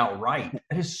need outright?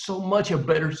 That is so much a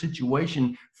better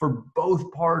situation for both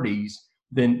parties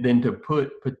than to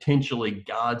put potentially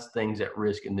God's things at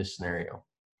risk in this scenario.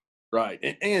 Right.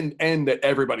 And that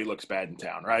everybody looks bad in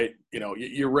town, right?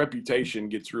 Your reputation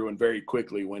gets ruined very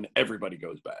quickly when everybody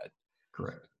goes bad.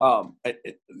 Correct.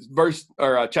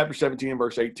 Chapter 17,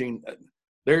 verse 18,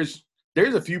 there's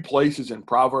a few places in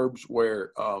Proverbs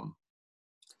where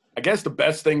I guess the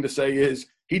best thing to say is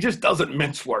he just doesn't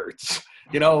mince words.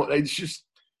 It's just,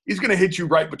 he's going to hit you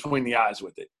right between the eyes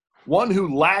with it. One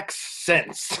who lacks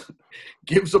sense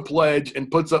gives a pledge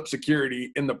and puts up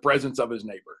security in the presence of his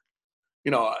neighbor.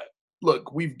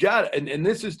 Look, we've got, and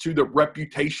this is to the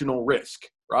reputational risk,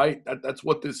 right? That's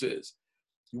what this is.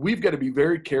 We've got to be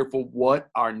very careful what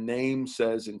our name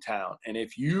says in town. And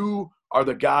if you are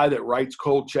the guy that writes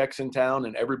cold checks in town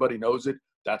and everybody knows it,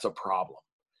 that's a problem.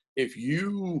 If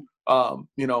you, are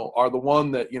the one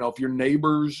that, if your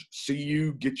neighbors see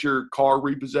you get your car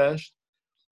repossessed,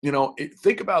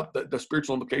 think about the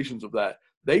spiritual implications of that.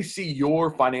 They see your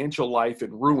financial life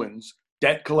in ruins,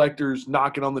 debt collectors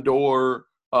knocking on the door,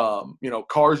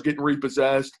 cars getting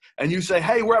repossessed, and you say,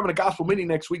 hey, we're having a gospel meeting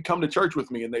next week, come to church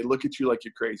with me. And they look at you like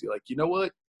you're crazy. Like, you know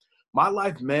what? My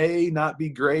life may not be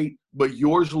great, but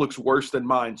yours looks worse than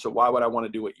mine. So why would I want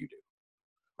to do what you do?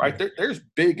 Right. Yeah. There's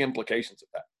big implications of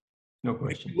that. No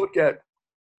question. If you look at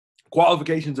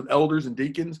qualifications of elders and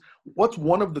deacons, what's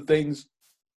one of the things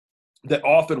that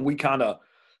often we kind of,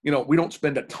 we don't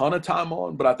spend a ton of time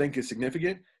on, but I think is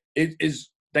significant, is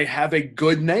they have a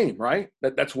good name, right?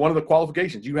 That's one of the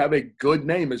qualifications. You have a good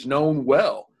name, is known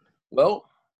well. Well,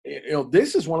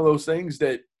 this is one of those things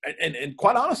that, and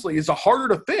quite honestly, is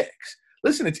harder to fix.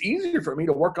 Listen, it's easier for me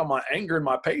to work on my anger and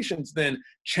my patience than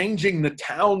changing the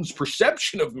town's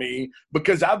perception of me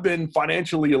because I've been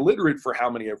financially illiterate for how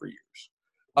many ever years.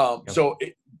 So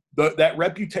that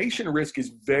reputation risk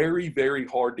is very, very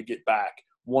hard to get back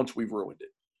once we've ruined it.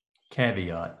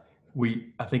 Caveat.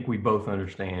 I think we both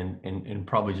understand and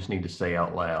probably just need to say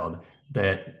out loud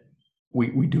that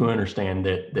we do understand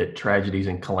that tragedies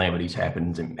and calamities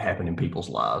happen in people's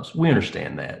lives. We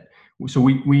understand that. So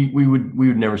we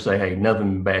would never say, hey,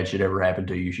 nothing bad should ever happen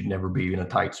to you. You should never be in a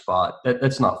tight spot.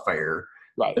 That's not fair.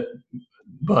 Right.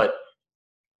 But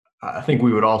I think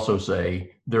we would also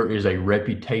say there is a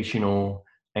reputational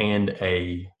and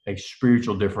a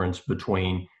spiritual difference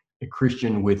between a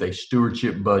Christian with a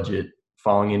stewardship budget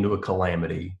falling into a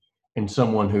calamity and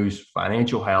someone whose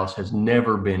financial house has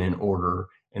never been in order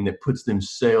and that puts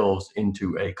themselves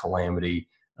into a calamity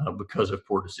because of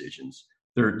poor decisions.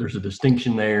 There's a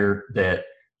distinction there that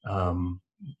um,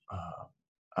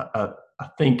 I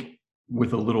think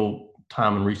with a little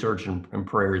time and research and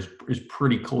prayer is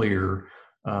pretty clear,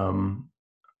 um,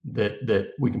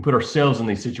 that we can put ourselves in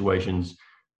these situations.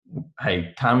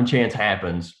 Hey, time and chance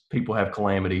happens. People have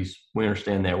calamities. We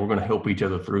understand that. We're going to help each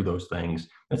other through those things.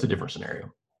 That's a different scenario.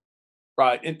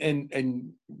 Right.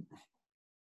 And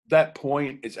that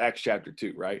point is Acts chapter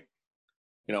 2, right?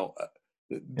 You know,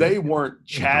 they weren't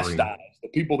chastised. The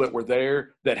people that were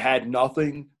there that had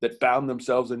nothing, that found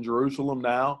themselves in Jerusalem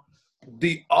now,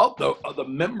 the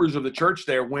members of the church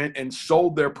there went and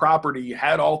sold their property,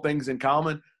 had all things in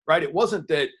common, right? It wasn't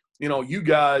that, you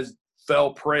guys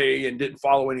fell prey and didn't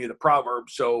follow any of the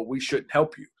proverbs, so we shouldn't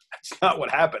help you. That's not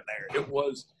what happened there. It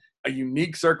was a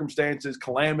unique circumstances,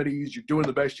 calamities, you're doing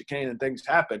the best you can and things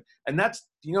happen. And that's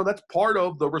part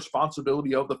of the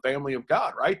responsibility of the family of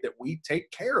God, right? That we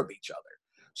take care of each other.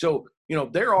 So,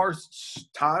 there are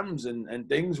times and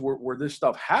things where this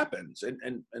stuff happens.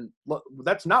 And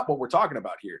that's not what we're talking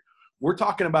about here. We're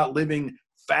talking about living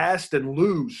fast and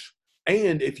loose.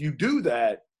 And if you do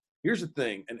that, here's the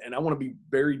thing, and I want to be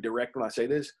very direct when I say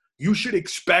this, you should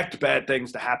expect bad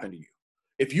things to happen to you.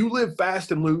 If you live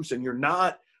fast and loose and you're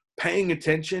not paying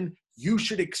attention, you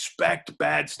should expect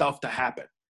bad stuff to happen.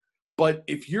 But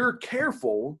if you're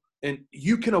careful, and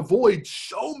you can avoid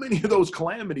so many of those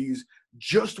calamities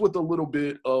just with a little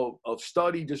bit of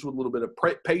study, just with a little bit of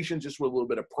patience, just with a little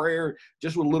bit of prayer,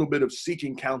 just with a little bit of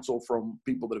seeking counsel from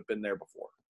people that have been there before.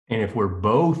 And if we're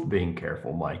both being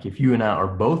careful, Mike, if you and I are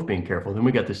both being careful, then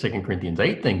we got the 2 Corinthians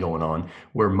 8 thing going on,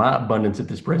 where my abundance at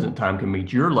this present time can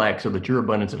meet your lack so that your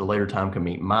abundance at a later time can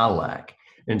meet my lack.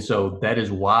 And so that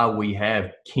is why we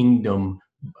have kingdom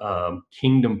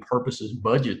purposes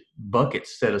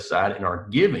buckets set aside in our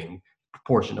giving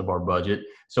portion of our budget,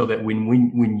 so that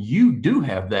when you do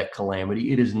have that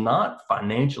calamity, it is not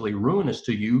financially ruinous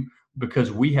to you,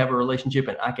 because we have a relationship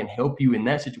and I can help you in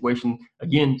that situation.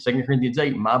 Again, 2 Corinthians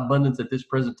 8, my abundance at this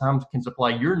present time can supply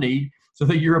your need so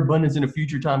that your abundance in a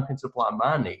future time can supply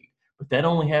my need. But that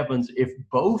only happens if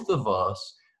both of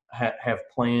us have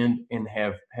planned and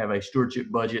have a stewardship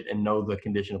budget and know the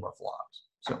condition of our flocks.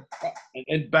 So,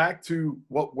 and back to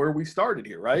where we started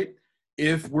here, right?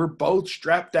 If we're both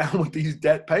strapped down with these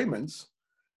debt payments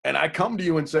and I come to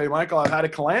you and say, Michael, I've had a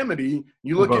calamity,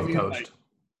 you look at me like,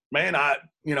 man,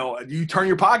 you turn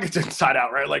your pockets inside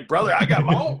out, right? Like, brother, I got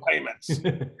my own payments,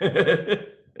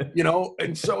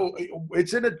 and so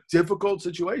it's in a difficult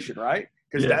situation, right?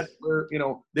 Because that's where,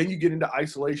 then you get into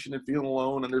isolation and feeling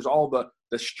alone, and there's all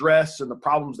the stress and the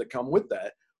problems that come with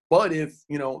that. But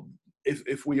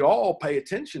if we all pay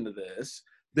attention to this,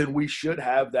 then we should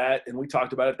have that, and we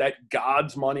talked about it, that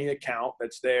God's money account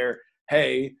that's there.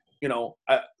 Hey,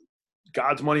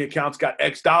 God's money account's got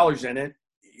X dollars in it.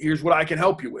 Here's what I can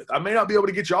help you with. I may not be able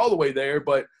to get you all the way there,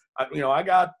 but I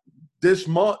got this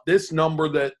number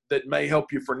that may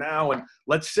help you for now, and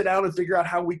let's sit down and figure out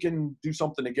how we can do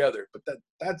something together. But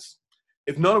that's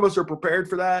if none of us are prepared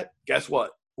for that, guess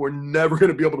what? We're never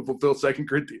going to be able to fulfill 2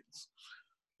 Corinthians.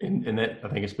 And that, I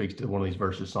think it speaks to one of these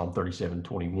verses, Psalm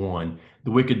 37:21.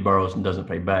 The wicked borrows and doesn't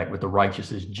pay back, but the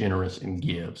righteous is generous and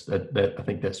gives. That I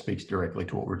think that speaks directly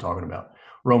to what we're talking about.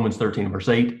 Romans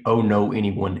 13:8, owe no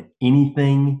anyone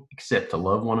anything except to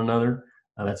love one another.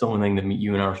 That's the only thing that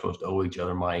you and I are supposed to owe each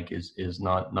other, Mike, is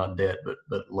not debt,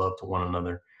 but love to one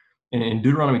another. And in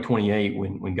Deuteronomy 28,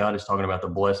 when God is talking about the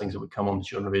blessings that would come on the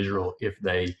children of Israel if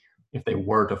they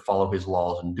were to follow his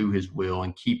laws and do his will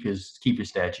and keep his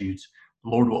statutes, the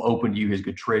Lord will open to you his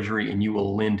good treasury, and you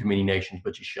will lend to many nations,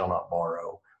 but you shall not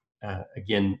borrow.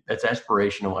 Again, that's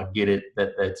aspirational. I get it.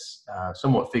 That's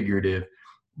somewhat figurative,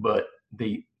 but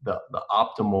the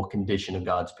optimal condition of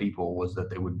God's people was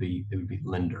that they would be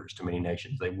lenders to many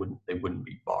nations. They wouldn't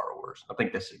be borrowers. I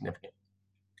think that's significant.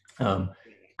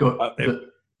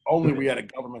 Only we had a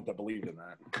government that believed in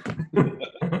that.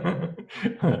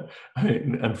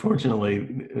 Unfortunately,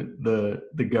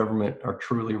 the government are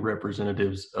truly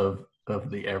representatives of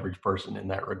the average person in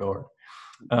that regard.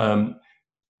 The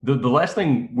last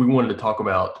thing we wanted to talk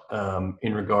about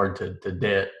in regard to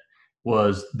debt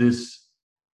was this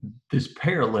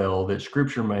parallel that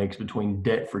Scripture makes between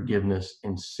debt forgiveness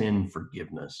and sin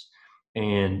forgiveness.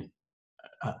 And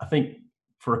I think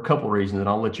for a couple of reasons, and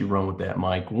I'll let you run with that,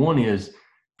 Mike. One is,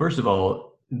 first of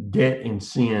all, debt and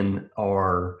sin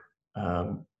are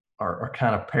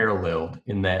kind of paralleled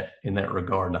in that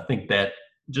regard. And I think that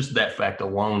just that fact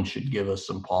alone should give us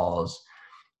some pause.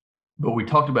 But we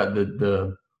talked about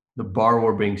the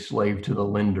borrower being slave to the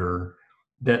lender.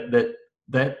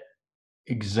 That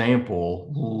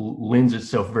example lends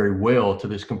itself very well to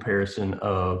this comparison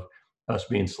of us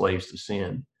being slaves to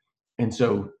sin. And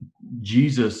so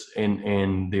Jesus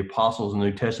and the apostles in the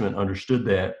New Testament understood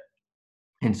that.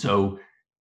 And so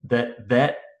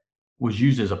that was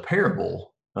used as a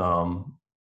parable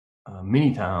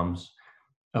many times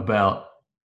about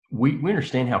we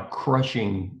understand how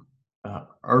crushing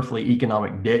earthly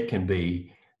economic debt can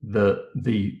be.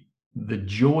 The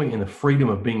joy and the freedom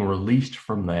of being released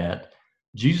from that,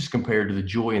 Jesus compared to the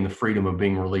joy and the freedom of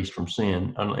being released from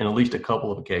sin on at least a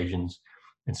couple of occasions.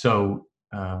 And so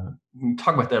we can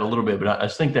talk about that a little bit, but I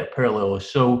just think that parallel is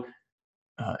so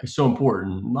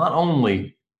important. Not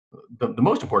only the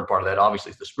most important part of that,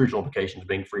 obviously, is the spiritual implications of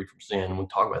being free from sin, and we'll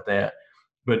talk about that.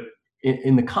 But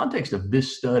in the context of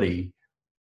this study,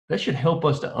 that should help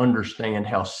us to understand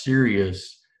how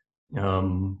serious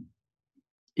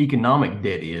economic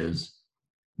debt is,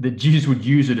 that Jesus would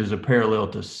use it as a parallel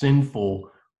to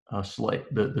sinful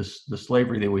the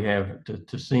slavery that we have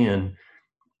to sin.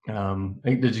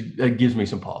 That gives me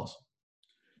some pause.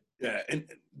 Yeah, and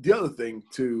the other thing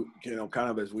too, kind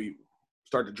of as we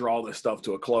start to draw this stuff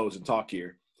to a close and talk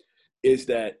here, is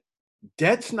that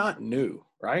debt's not new,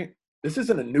 right? This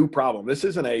isn't a new problem. This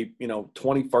isn't a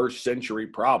 21st century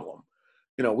problem.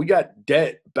 We got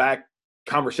debt back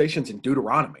conversations in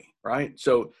Deuteronomy, right?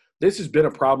 So this has been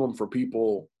a problem for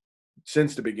people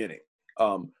since the beginning.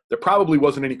 There probably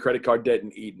wasn't any credit card debt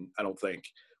in Eden, I don't think,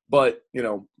 but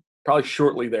probably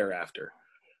shortly thereafter,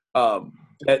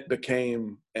 debt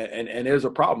became and is a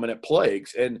problem, and it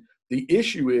plagues. And the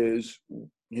issue is,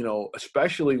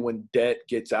 especially when debt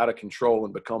gets out of control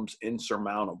and becomes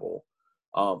insurmountable,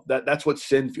 that's what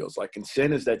sin feels like. And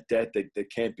sin is that debt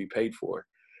that can't be paid for.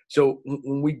 So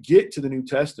when we get to the New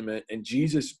Testament and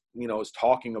Jesus, is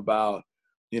talking about,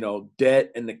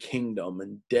 debt and the kingdom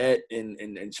and debt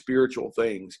and spiritual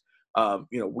things,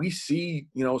 we see,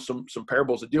 some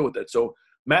parables that deal with that. So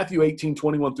Matthew 18,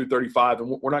 21 through 35, and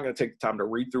we're not going to take the time to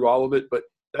read through all of it, but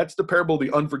that's the parable of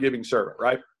the unforgiving servant,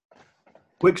 right?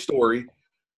 Quick story,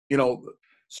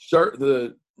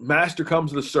 the master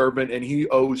comes to the servant and he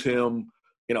owes him,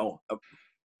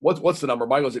 what's the number,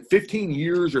 Michael? Is it 15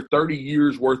 years or 30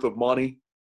 years worth of money?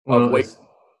 Well,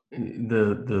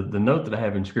 the note that I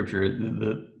have in Scripture,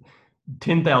 the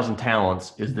 10,000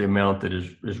 talents is the amount that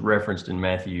is referenced in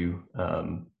Matthew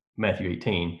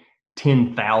 18.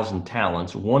 10,000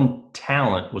 talents. One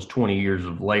talent was 20 years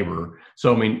of labor.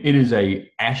 So, I mean, it is a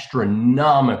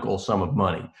astronomical sum of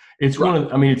money. It's right.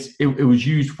 It was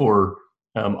used for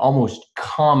almost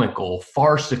comical,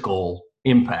 farcical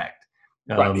impact.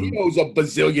 Right. He owes $1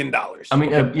 bazillion.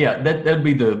 That'd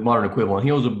be the modern equivalent.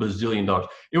 He owes $1 bazillion.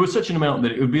 It was such an amount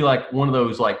that it would be like one of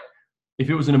those, like, if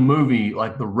it was in a movie,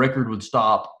 like the record would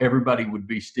stop, everybody would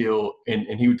be still,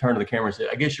 and he would turn to the camera and say,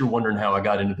 "I guess you're wondering how I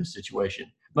got into this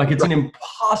situation." Like it's an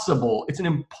impossible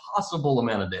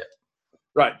amount of debt.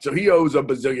 Right. So he owes $1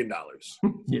 bazillion.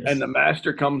 Yes. And the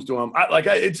master comes to him. I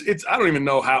don't even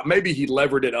know how. Maybe he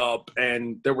levered it up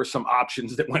and there were some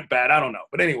options that went bad. I don't know.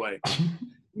 But anyway,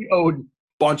 he owed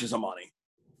bunches of money.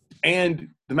 And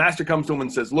the master comes to him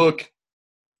and says, "Look,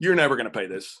 you're never going to pay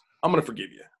this. I'm going to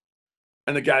forgive you."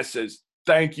 And the guy says,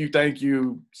 thank you,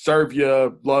 serve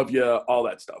you, love you, all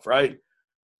that stuff, right?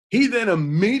 He then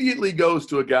immediately goes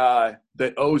to a guy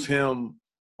that owes him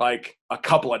like a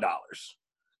couple of dollars,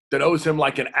 that owes him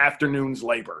like an afternoon's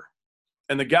labor.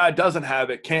 And the guy doesn't have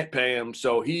it, can't pay him.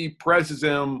 So he presses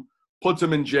him, puts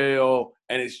him in jail,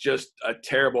 and it's just a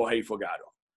terrible, hateful guy to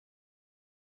him.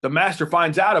 The master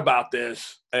finds out about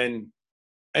this and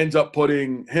ends up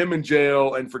putting him in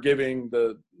jail and forgiving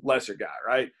the lesser guy,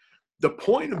 right? The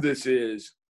point of this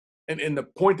is, and the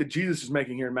point that Jesus is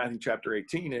making here in Matthew chapter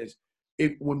 18 is,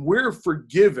 when we're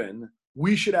forgiven,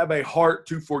 we should have a heart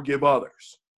to forgive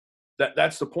others.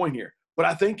 That's the point here. But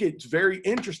I think it's very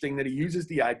interesting that he uses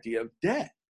the idea of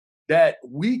debt, that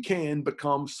we can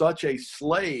become such a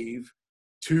slave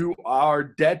to our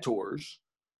debtors.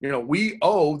 We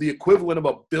owe the equivalent of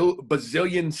a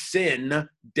bazillion sin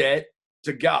debt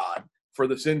to God for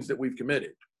the sins that we've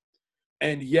committed.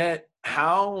 And yet,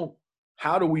 how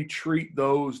do we treat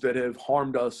those that have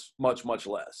harmed us much, much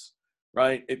less,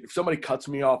 right? If somebody cuts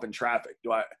me off in traffic,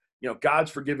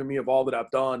 God's forgiven me of all that I've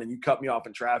done, and you cut me off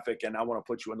in traffic and I want to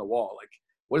put you in the wall. Like,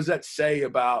 what does that say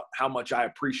about how much I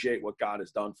appreciate what God has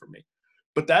done for me?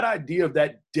 But that idea of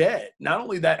that debt, not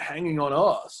only that hanging on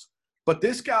us, but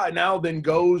this guy now then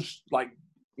goes like,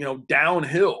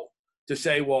 downhill to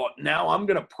say, well, now I'm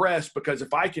going to press, because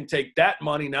if I can take that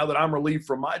money now that I'm relieved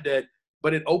from my debt.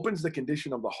 But it opens the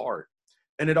condition of the heart.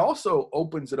 And it also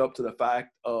opens it up to the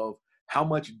fact of how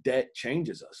much debt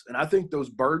changes us. And I think those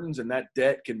burdens and that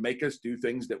debt can make us do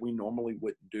things that we normally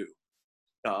wouldn't do.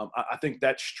 I think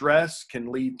that stress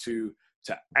can lead to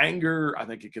anger. I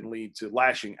think it can lead to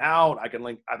lashing out. I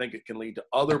think it can lead to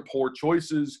other poor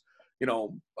choices,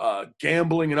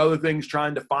 gambling and other things,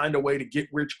 trying to find a way to get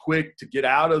rich quick, to get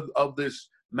out of this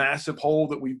massive hole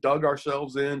that we've dug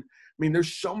ourselves in. I mean,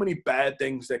 there's so many bad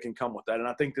things that can come with that. And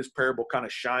I think this parable kind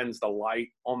of shines the light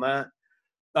on that.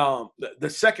 The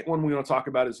second one we want to talk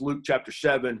about is Luke chapter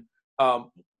 7.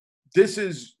 This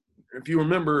is, if you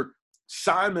remember,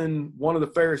 Simon, one of the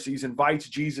Pharisees, invites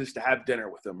Jesus to have dinner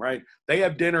with him, right? They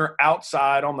have dinner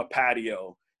outside on the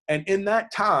patio. And in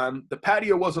that time, the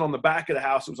patio wasn't on the back of the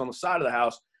house. It was on the side of the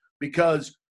house,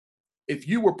 because if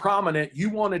you were prominent, you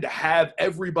wanted to have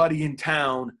everybody in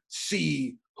town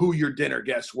see who your dinner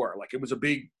guests were. Like, it was a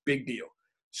big, big deal.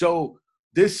 So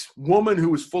this woman who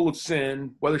was full of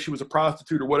sin, whether she was a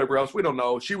prostitute or whatever else, we don't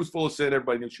know. She was full of sin.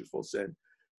 Everybody knew she was full of sin.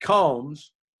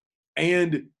 Comes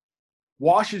and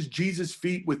washes Jesus'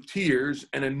 feet with tears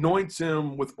and anoints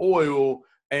him with oil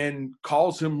and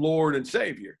calls him Lord and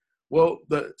Savior. Well,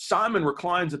 Simon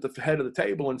reclines at the head of the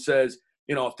table and says,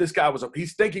 if this guy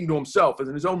he's thinking to himself, as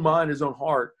in his own mind, his own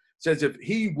heart, says if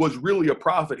he was really a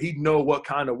prophet, he'd know what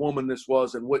kind of woman this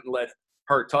was and wouldn't let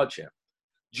her touch him.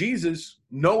 Jesus,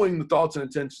 knowing the thoughts and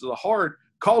intentions of the heart,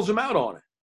 calls him out on it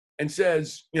and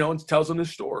says, and tells him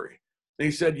this story. And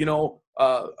he said,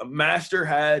 a master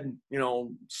had,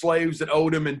 slaves that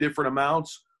owed him in different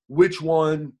amounts. Which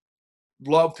one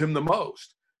loved him the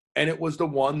most? And it was the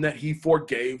one that he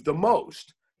forgave the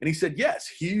most. And he said, yes,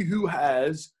 he who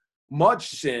has much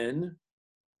sin,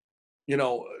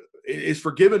 is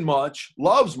forgiven much,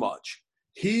 loves much.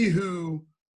 He who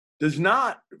does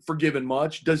not forgiven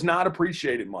much does not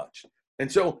appreciate it much.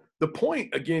 And so the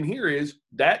point again here is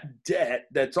that debt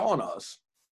that's on us,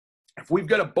 if we've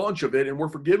got a bunch of it and we're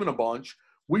forgiven a bunch,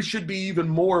 we should be even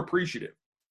more appreciative.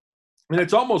 And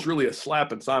it's almost really a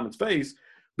slap in Simon's face,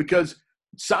 because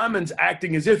Simon's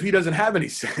acting as if he doesn't have any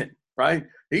sin, right?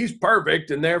 He's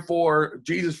perfect, and therefore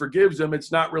Jesus forgives him.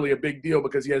 It's not really a big deal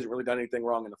because he hasn't really done anything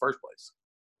wrong in the first place.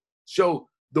 So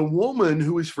the woman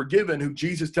who is forgiven, who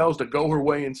Jesus tells to go her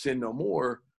way and sin no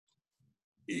more,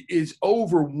 is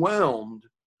overwhelmed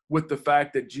with the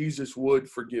fact that Jesus would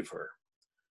forgive her.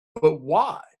 But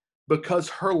why? Because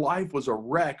her life was a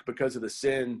wreck because of the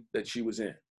sin that she was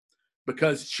in.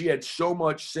 Because she had so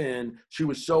much sin, she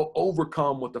was so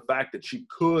overcome with the fact that she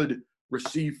could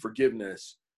receive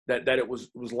forgiveness that it was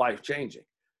life-changing.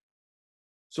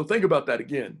 So think about that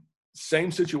again.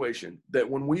 Same situation, that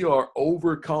when we are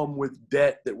overcome with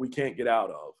debt that we can't get out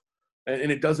of,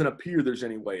 and it doesn't appear there's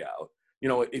any way out.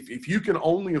 If you can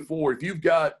only afford, if you've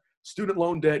got student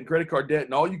loan debt and credit card debt,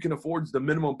 and all you can afford is the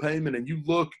minimum payment, and you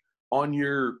look on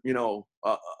your,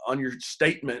 on your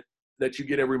statement that you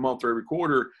get every month or every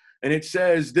quarter, and it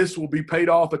says this will be paid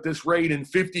off at this rate in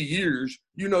 50 years,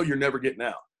 you're never getting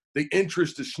out. The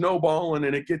interest is snowballing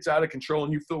and it gets out of control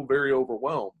and you feel very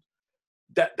overwhelmed.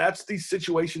 That's these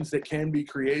situations that can be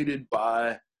created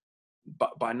by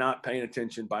not paying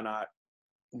attention, by not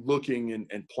looking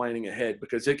and planning ahead,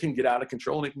 because it can get out of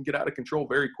control, and it can get out of control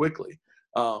very quickly,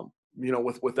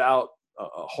 without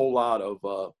a whole lot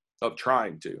of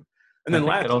trying to. And then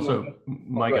lastly,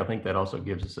 Mike, I think that also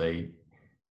gives us a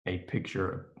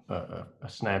picture, a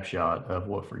snapshot of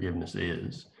what forgiveness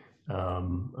is,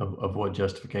 of what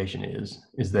justification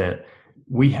is that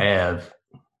we have,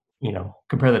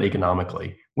 compare that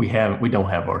economically. We don't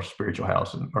have our spiritual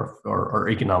house or our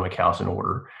economic house in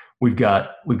order. We've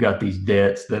got these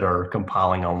debts that are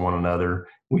compiling on one another.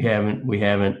 We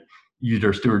haven't used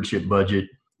our stewardship budget.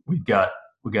 We've got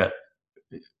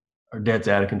our debt's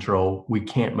out of control. We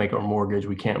can't make our mortgage.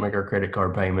 We can't make our credit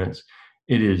card payments.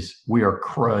 We are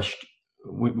crushed.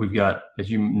 We've got, as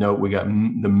you know, we got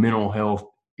the mental health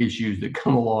issues that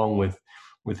come along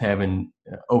with having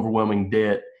overwhelming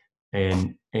debt,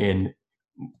 and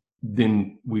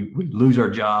then we lose our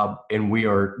job, and we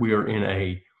are in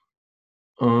a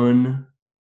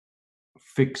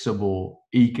unfixable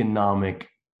economic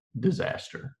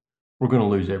disaster. We're going to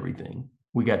lose everything.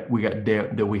 We got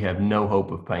debt that we have no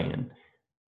hope of paying,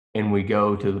 and we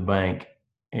go to the bank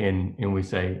and we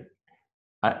say,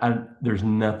 there's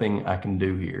nothing I can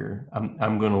do here.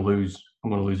 I'm going to lose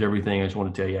everything. I just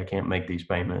want to tell you, I can't make these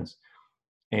payments,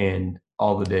 and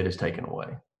all the debt is taken away.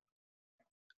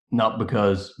 not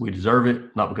because we deserve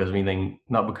it, not because of anything,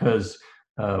 not because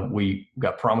we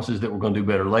got promises that we're going to do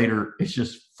better later. It's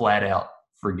just flat out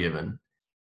forgiven.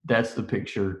 That's the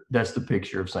picture. That's the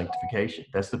picture of sanctification.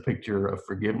 That's the picture of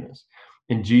forgiveness.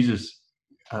 And Jesus,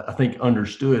 I think,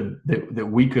 understood that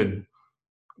we could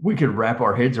wrap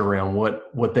our heads around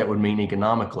what that would mean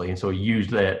economically, and so he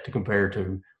used that to compare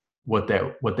to what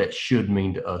that should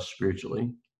mean to us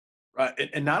spiritually. Right.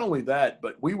 And not only that,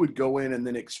 but we would go in and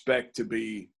then expect to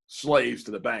be slaves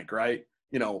to the bank, right?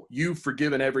 You know, you've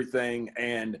forgiven everything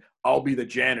and I'll be the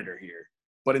janitor here.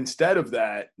 But instead of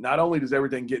that, not only does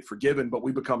everything get forgiven, but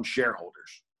we become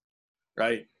shareholders,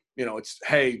 right? You know, it's,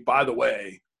 hey, by the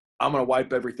way, I'm going to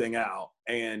wipe everything out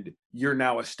and you're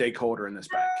now a stakeholder in this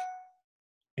bank.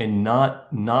 And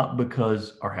not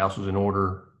because our house was in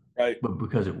order, right? But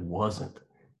because it wasn't.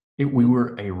 We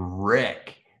were a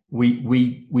wreck.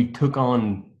 We took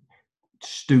on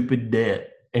stupid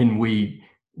debt, and we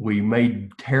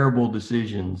made terrible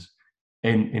decisions,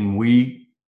 and we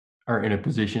are in a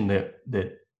position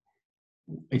that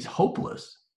is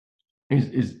hopeless,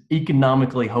 is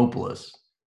economically hopeless,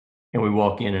 and we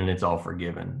walk in and it's all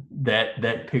forgiven.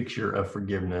 That picture of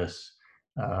forgiveness,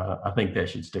 I think that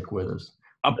should stick with us.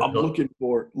 I'm looking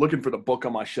for the book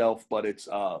on my shelf, but it's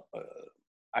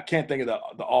I can't think of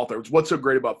the author. It's What's So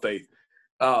Great About Faith.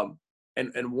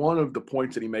 And one of the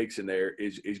points that he makes in there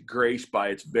is grace by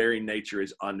its very nature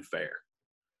is unfair,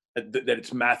 that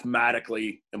it's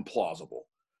mathematically implausible.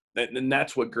 And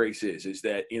that's what grace is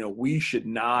that, you know, we should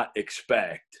not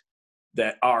expect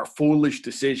that our foolish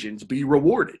decisions be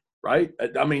rewarded, right?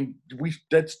 I mean,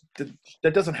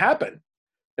 that doesn't happen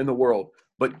in the world.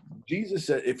 But Jesus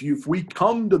said, if we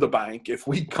come to the bank, if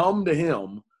we come to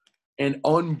him and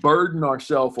unburden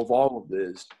ourselves of all of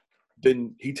this,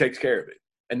 then he takes care of it.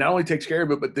 And not only takes care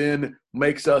of it, but then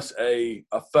makes us a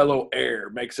fellow heir,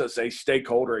 makes us a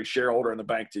stakeholder, a shareholder in the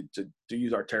bank, to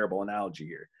use our terrible analogy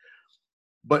here.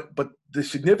 But the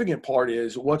significant part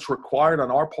is what's required on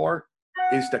our part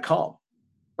is to come,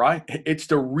 right? It's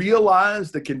to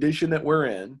realize the condition that we're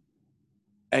in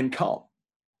and come.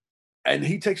 And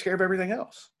he takes care of everything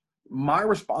else. My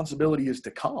responsibility is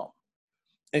to come.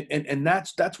 And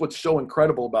that's what's so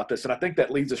incredible about this. And I think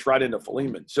that leads us right into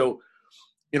Philemon. So,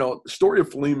 you know, the story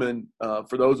of Philemon,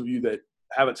 for those of you that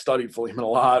haven't studied Philemon a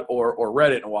lot or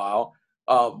read it in a while,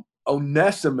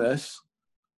 Onesimus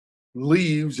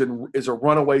leaves and is a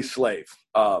runaway slave.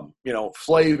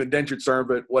 Slave, indentured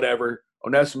servant, whatever.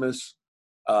 Onesimus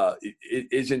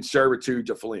is in servitude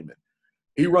to Philemon.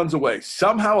 He runs away.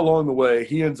 Somehow along the way,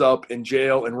 he ends up in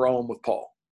jail in Rome with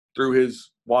Paul through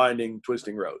his winding,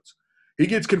 twisting roads. He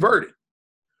gets converted.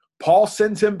 Paul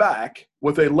sends him back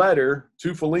with a letter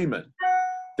to Philemon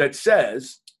that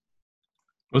says,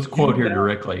 let's quote here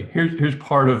directly. Here's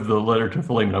part of the letter to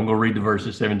Philemon. I'm going to read the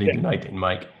verses 17 to 19,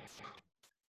 Mike.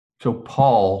 So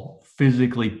Paul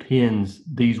physically pens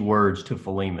these words to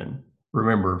Philemon.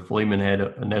 Remember, Philemon had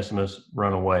Onesimus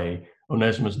run away.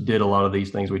 Onesimus did a lot of these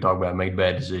things we talk about, made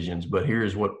bad decisions. But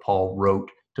here's what Paul wrote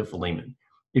to Philemon.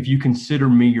 If you consider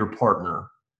me your partner,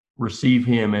 receive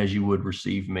him as you would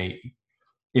receive me.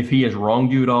 If he has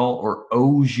wronged you at all or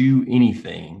owes you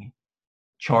anything,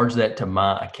 charge that to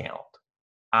my account.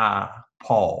 I,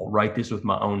 Paul, write this with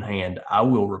my own hand. I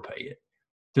will repay it.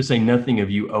 To say nothing of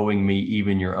you owing me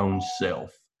even your own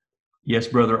self. Yes,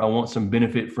 brother, I want some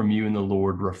benefit from you in the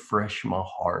Lord. Refresh my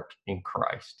heart in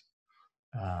Christ.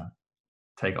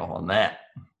 Take off on that.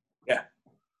 Yeah.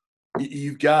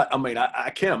 You've got,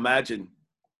 I can't imagine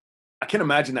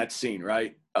that scene,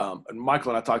 right? And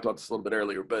Michael and I talked about this a little bit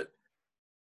earlier, but,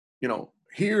 you know,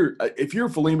 here, if you're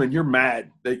Philemon, you're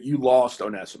mad that you lost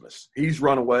Onesimus. He's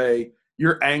run away.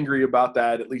 You're angry about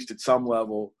that, at least at some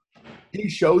level. He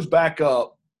shows back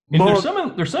up. And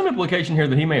there's some implication here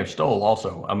that he may have stole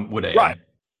also, I would add. Right.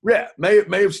 Yeah.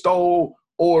 May have stole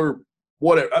or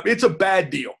whatever. It's a bad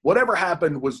deal. Whatever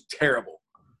happened was terrible.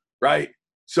 Right.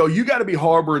 So you got to be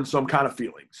harboring some kind of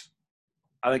feelings.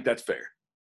 I think that's fair.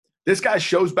 This guy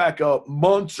shows back up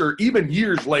months or even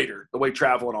years later, the way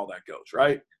travel and all that goes.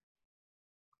 Right.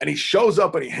 And he shows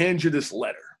up and he hands you this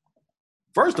letter.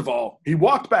 First of all, he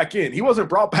walked back in. He wasn't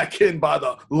brought back in by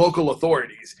the local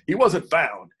authorities. He wasn't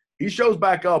found. He shows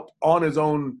back up on his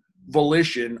own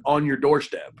volition on your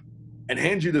doorstep and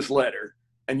hands you this letter.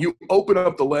 And you open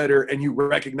up the letter and you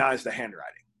recognize the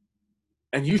handwriting.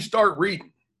 And you start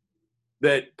reading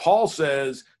that Paul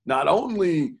says, not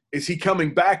only is he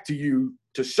coming back to you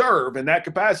to serve in that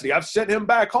capacity, I've sent him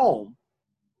back home,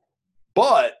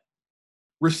 but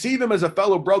receive him as a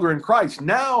fellow brother in Christ.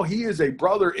 Now he is a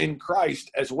brother in Christ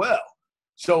as well.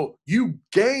 So you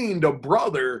gained a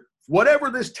brother whatever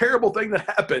this terrible thing that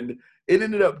happened, it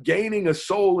ended up gaining a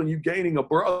soul and you gaining a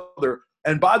brother.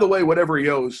 And by the way, whatever he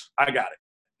owes, I got it.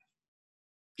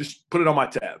 Just put it on my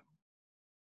tab.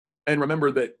 And remember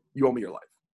that you owe me your life.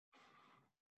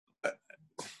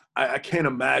 I can't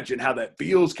imagine how that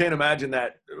feels. Can't imagine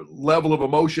that level of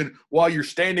emotion while you're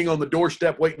standing on the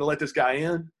doorstep waiting to let this guy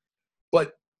in.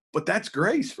 But that's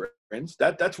grace, friends.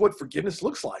 That's what forgiveness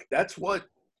looks like. That's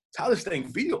how this thing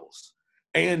feels.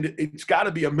 And it's got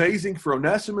to be amazing for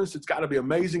Onesimus. It's got to be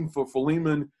amazing for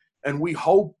Philemon. And we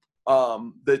hope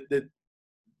that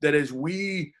as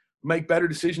we make better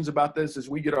decisions about this, as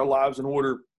we get our lives in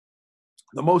order,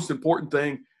 the most important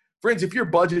thing, friends, if your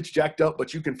budget's jacked up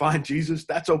but you can find Jesus,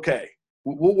 that's okay.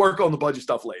 We'll work on the budget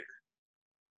stuff later.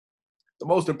 The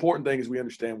most important thing is we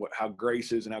understand how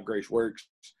grace is and how grace works,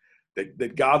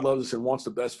 that God loves us and wants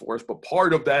the best for us. But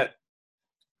part of that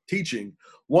teaching,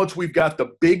 once we've got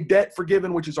the big debt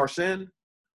forgiven, which is our sin,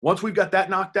 once we've got that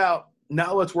knocked out,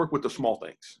 now let's work with the small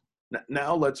things.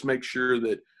 Now let's make sure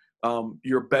that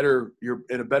you're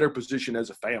in a better position as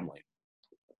a family.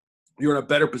 You're in a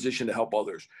better position to help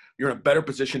others. You're in a better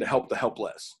position to help the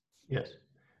helpless. Yes.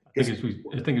 I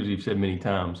think as we've said many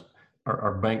times,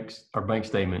 our bank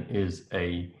statement is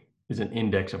an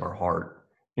index of our heart.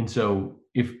 And so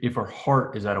if our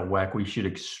heart is out of whack, we should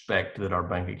expect that our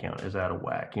bank account is out of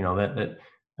whack. You know, that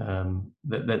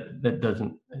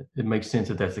doesn't, it makes sense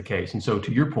that that's the case. And so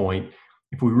to your point,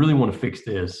 if we really want to fix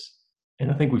this,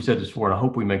 and I think we've said this before, and I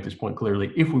hope we make this point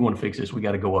clearly, if we want to fix this, we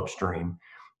got to go upstream.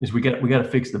 Is we got to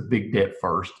fix the big debt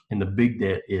first. And the big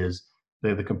debt is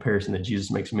the comparison that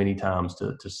Jesus makes many times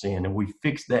to sin. And we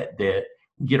fix that debt,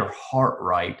 get our heart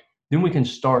right, then we can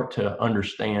start to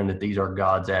understand that these are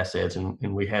God's assets and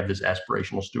we have this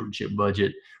aspirational stewardship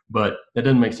budget. But that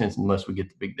doesn't make sense unless we get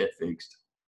the big debt fixed.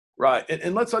 Right.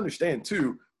 And let's understand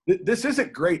too, this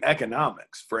isn't great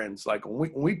economics, friends. Like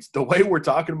when we the way we're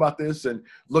talking about this and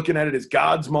looking at it as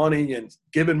God's money and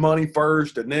giving money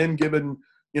first and then giving,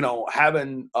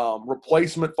 having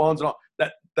replacement funds and all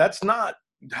that's not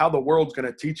how the world's going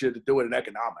to teach you to do it in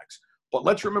economics. But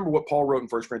let's remember what Paul wrote in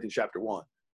 1 Corinthians chapter 1.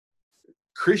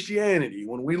 Christianity,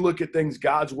 when we look at things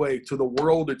God's way, to the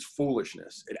world, it's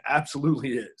foolishness. It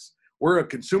absolutely is. We're a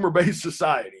consumer-based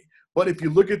society. But if you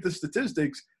look at the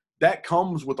statistics, that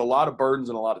comes with a lot of burdens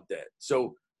and a lot of debt.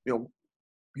 So,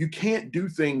 you can't do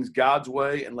things God's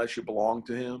way unless you belong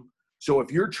to him. So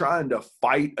if you're trying to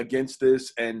fight against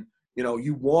this and,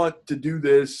 you want to do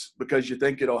this because you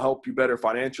think it'll help you better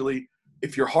financially,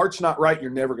 if your heart's not right, you're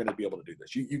never going to be able to do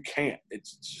this. You can't.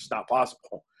 It's just not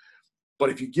possible. But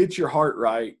if you get your heart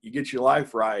right, you get your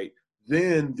life right,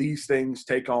 then these things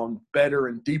take on better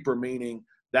and deeper meaning.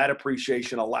 That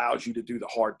appreciation allows you to do the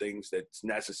hard things that's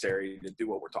necessary to do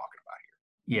what we're talking about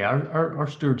here. Yeah, our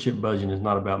stewardship budget is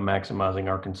not about maximizing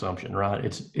our consumption, right?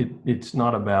 It's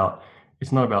not about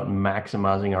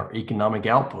maximizing our economic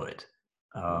output.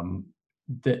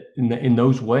 That in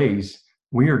those ways,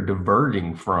 we are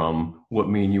diverting from what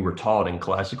me and you were taught in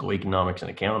classical economics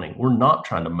and accounting. We're not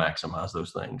trying to maximize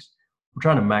those things. We're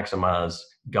trying to maximize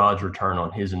God's return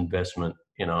on his investment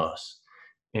in us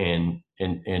and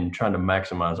trying to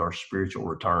maximize our spiritual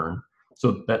return.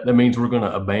 So that means we're going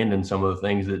to abandon some of the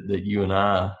things that you and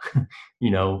I,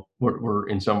 were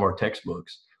in some of our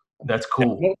textbooks. That's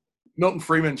cool. Milton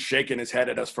Friedman's shaking his head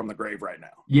at us from the grave right now.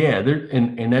 Yeah,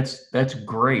 and that's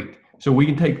great. So we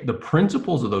can take the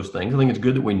principles of those things. I think it's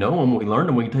good that we know them, we learn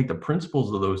them. We can take the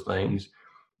principles of those things,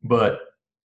 but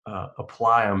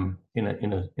apply them in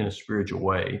a spiritual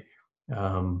way,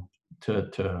 in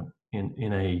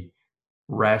a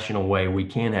rational way. We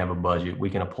can have a budget. We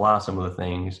can apply some of the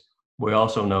things. We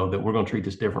also know that we're going to treat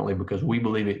this differently because we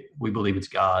believe it. We believe it's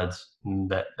God's, and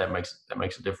that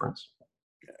makes a difference.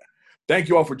 Thank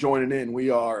you all for joining in. We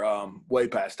are way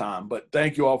past time, but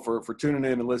thank you all for tuning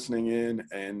in and listening in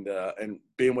and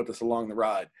being with us along the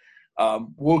ride.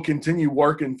 We'll continue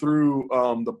working through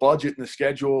the budget and the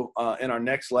schedule in our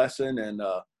next lesson and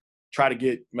try to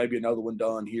get maybe another one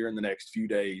done here in the next few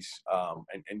days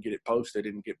and get it posted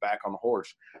and get back on the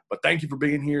horse. But thank you for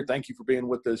being here. Thank you for being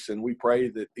with us. And we pray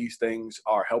that these things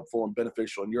are helpful and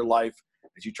beneficial in your life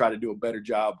as you try to do a better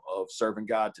job of serving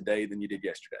God today than you did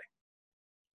yesterday.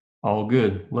 All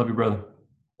good. Love you, brother. Love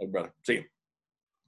you, brother. See you.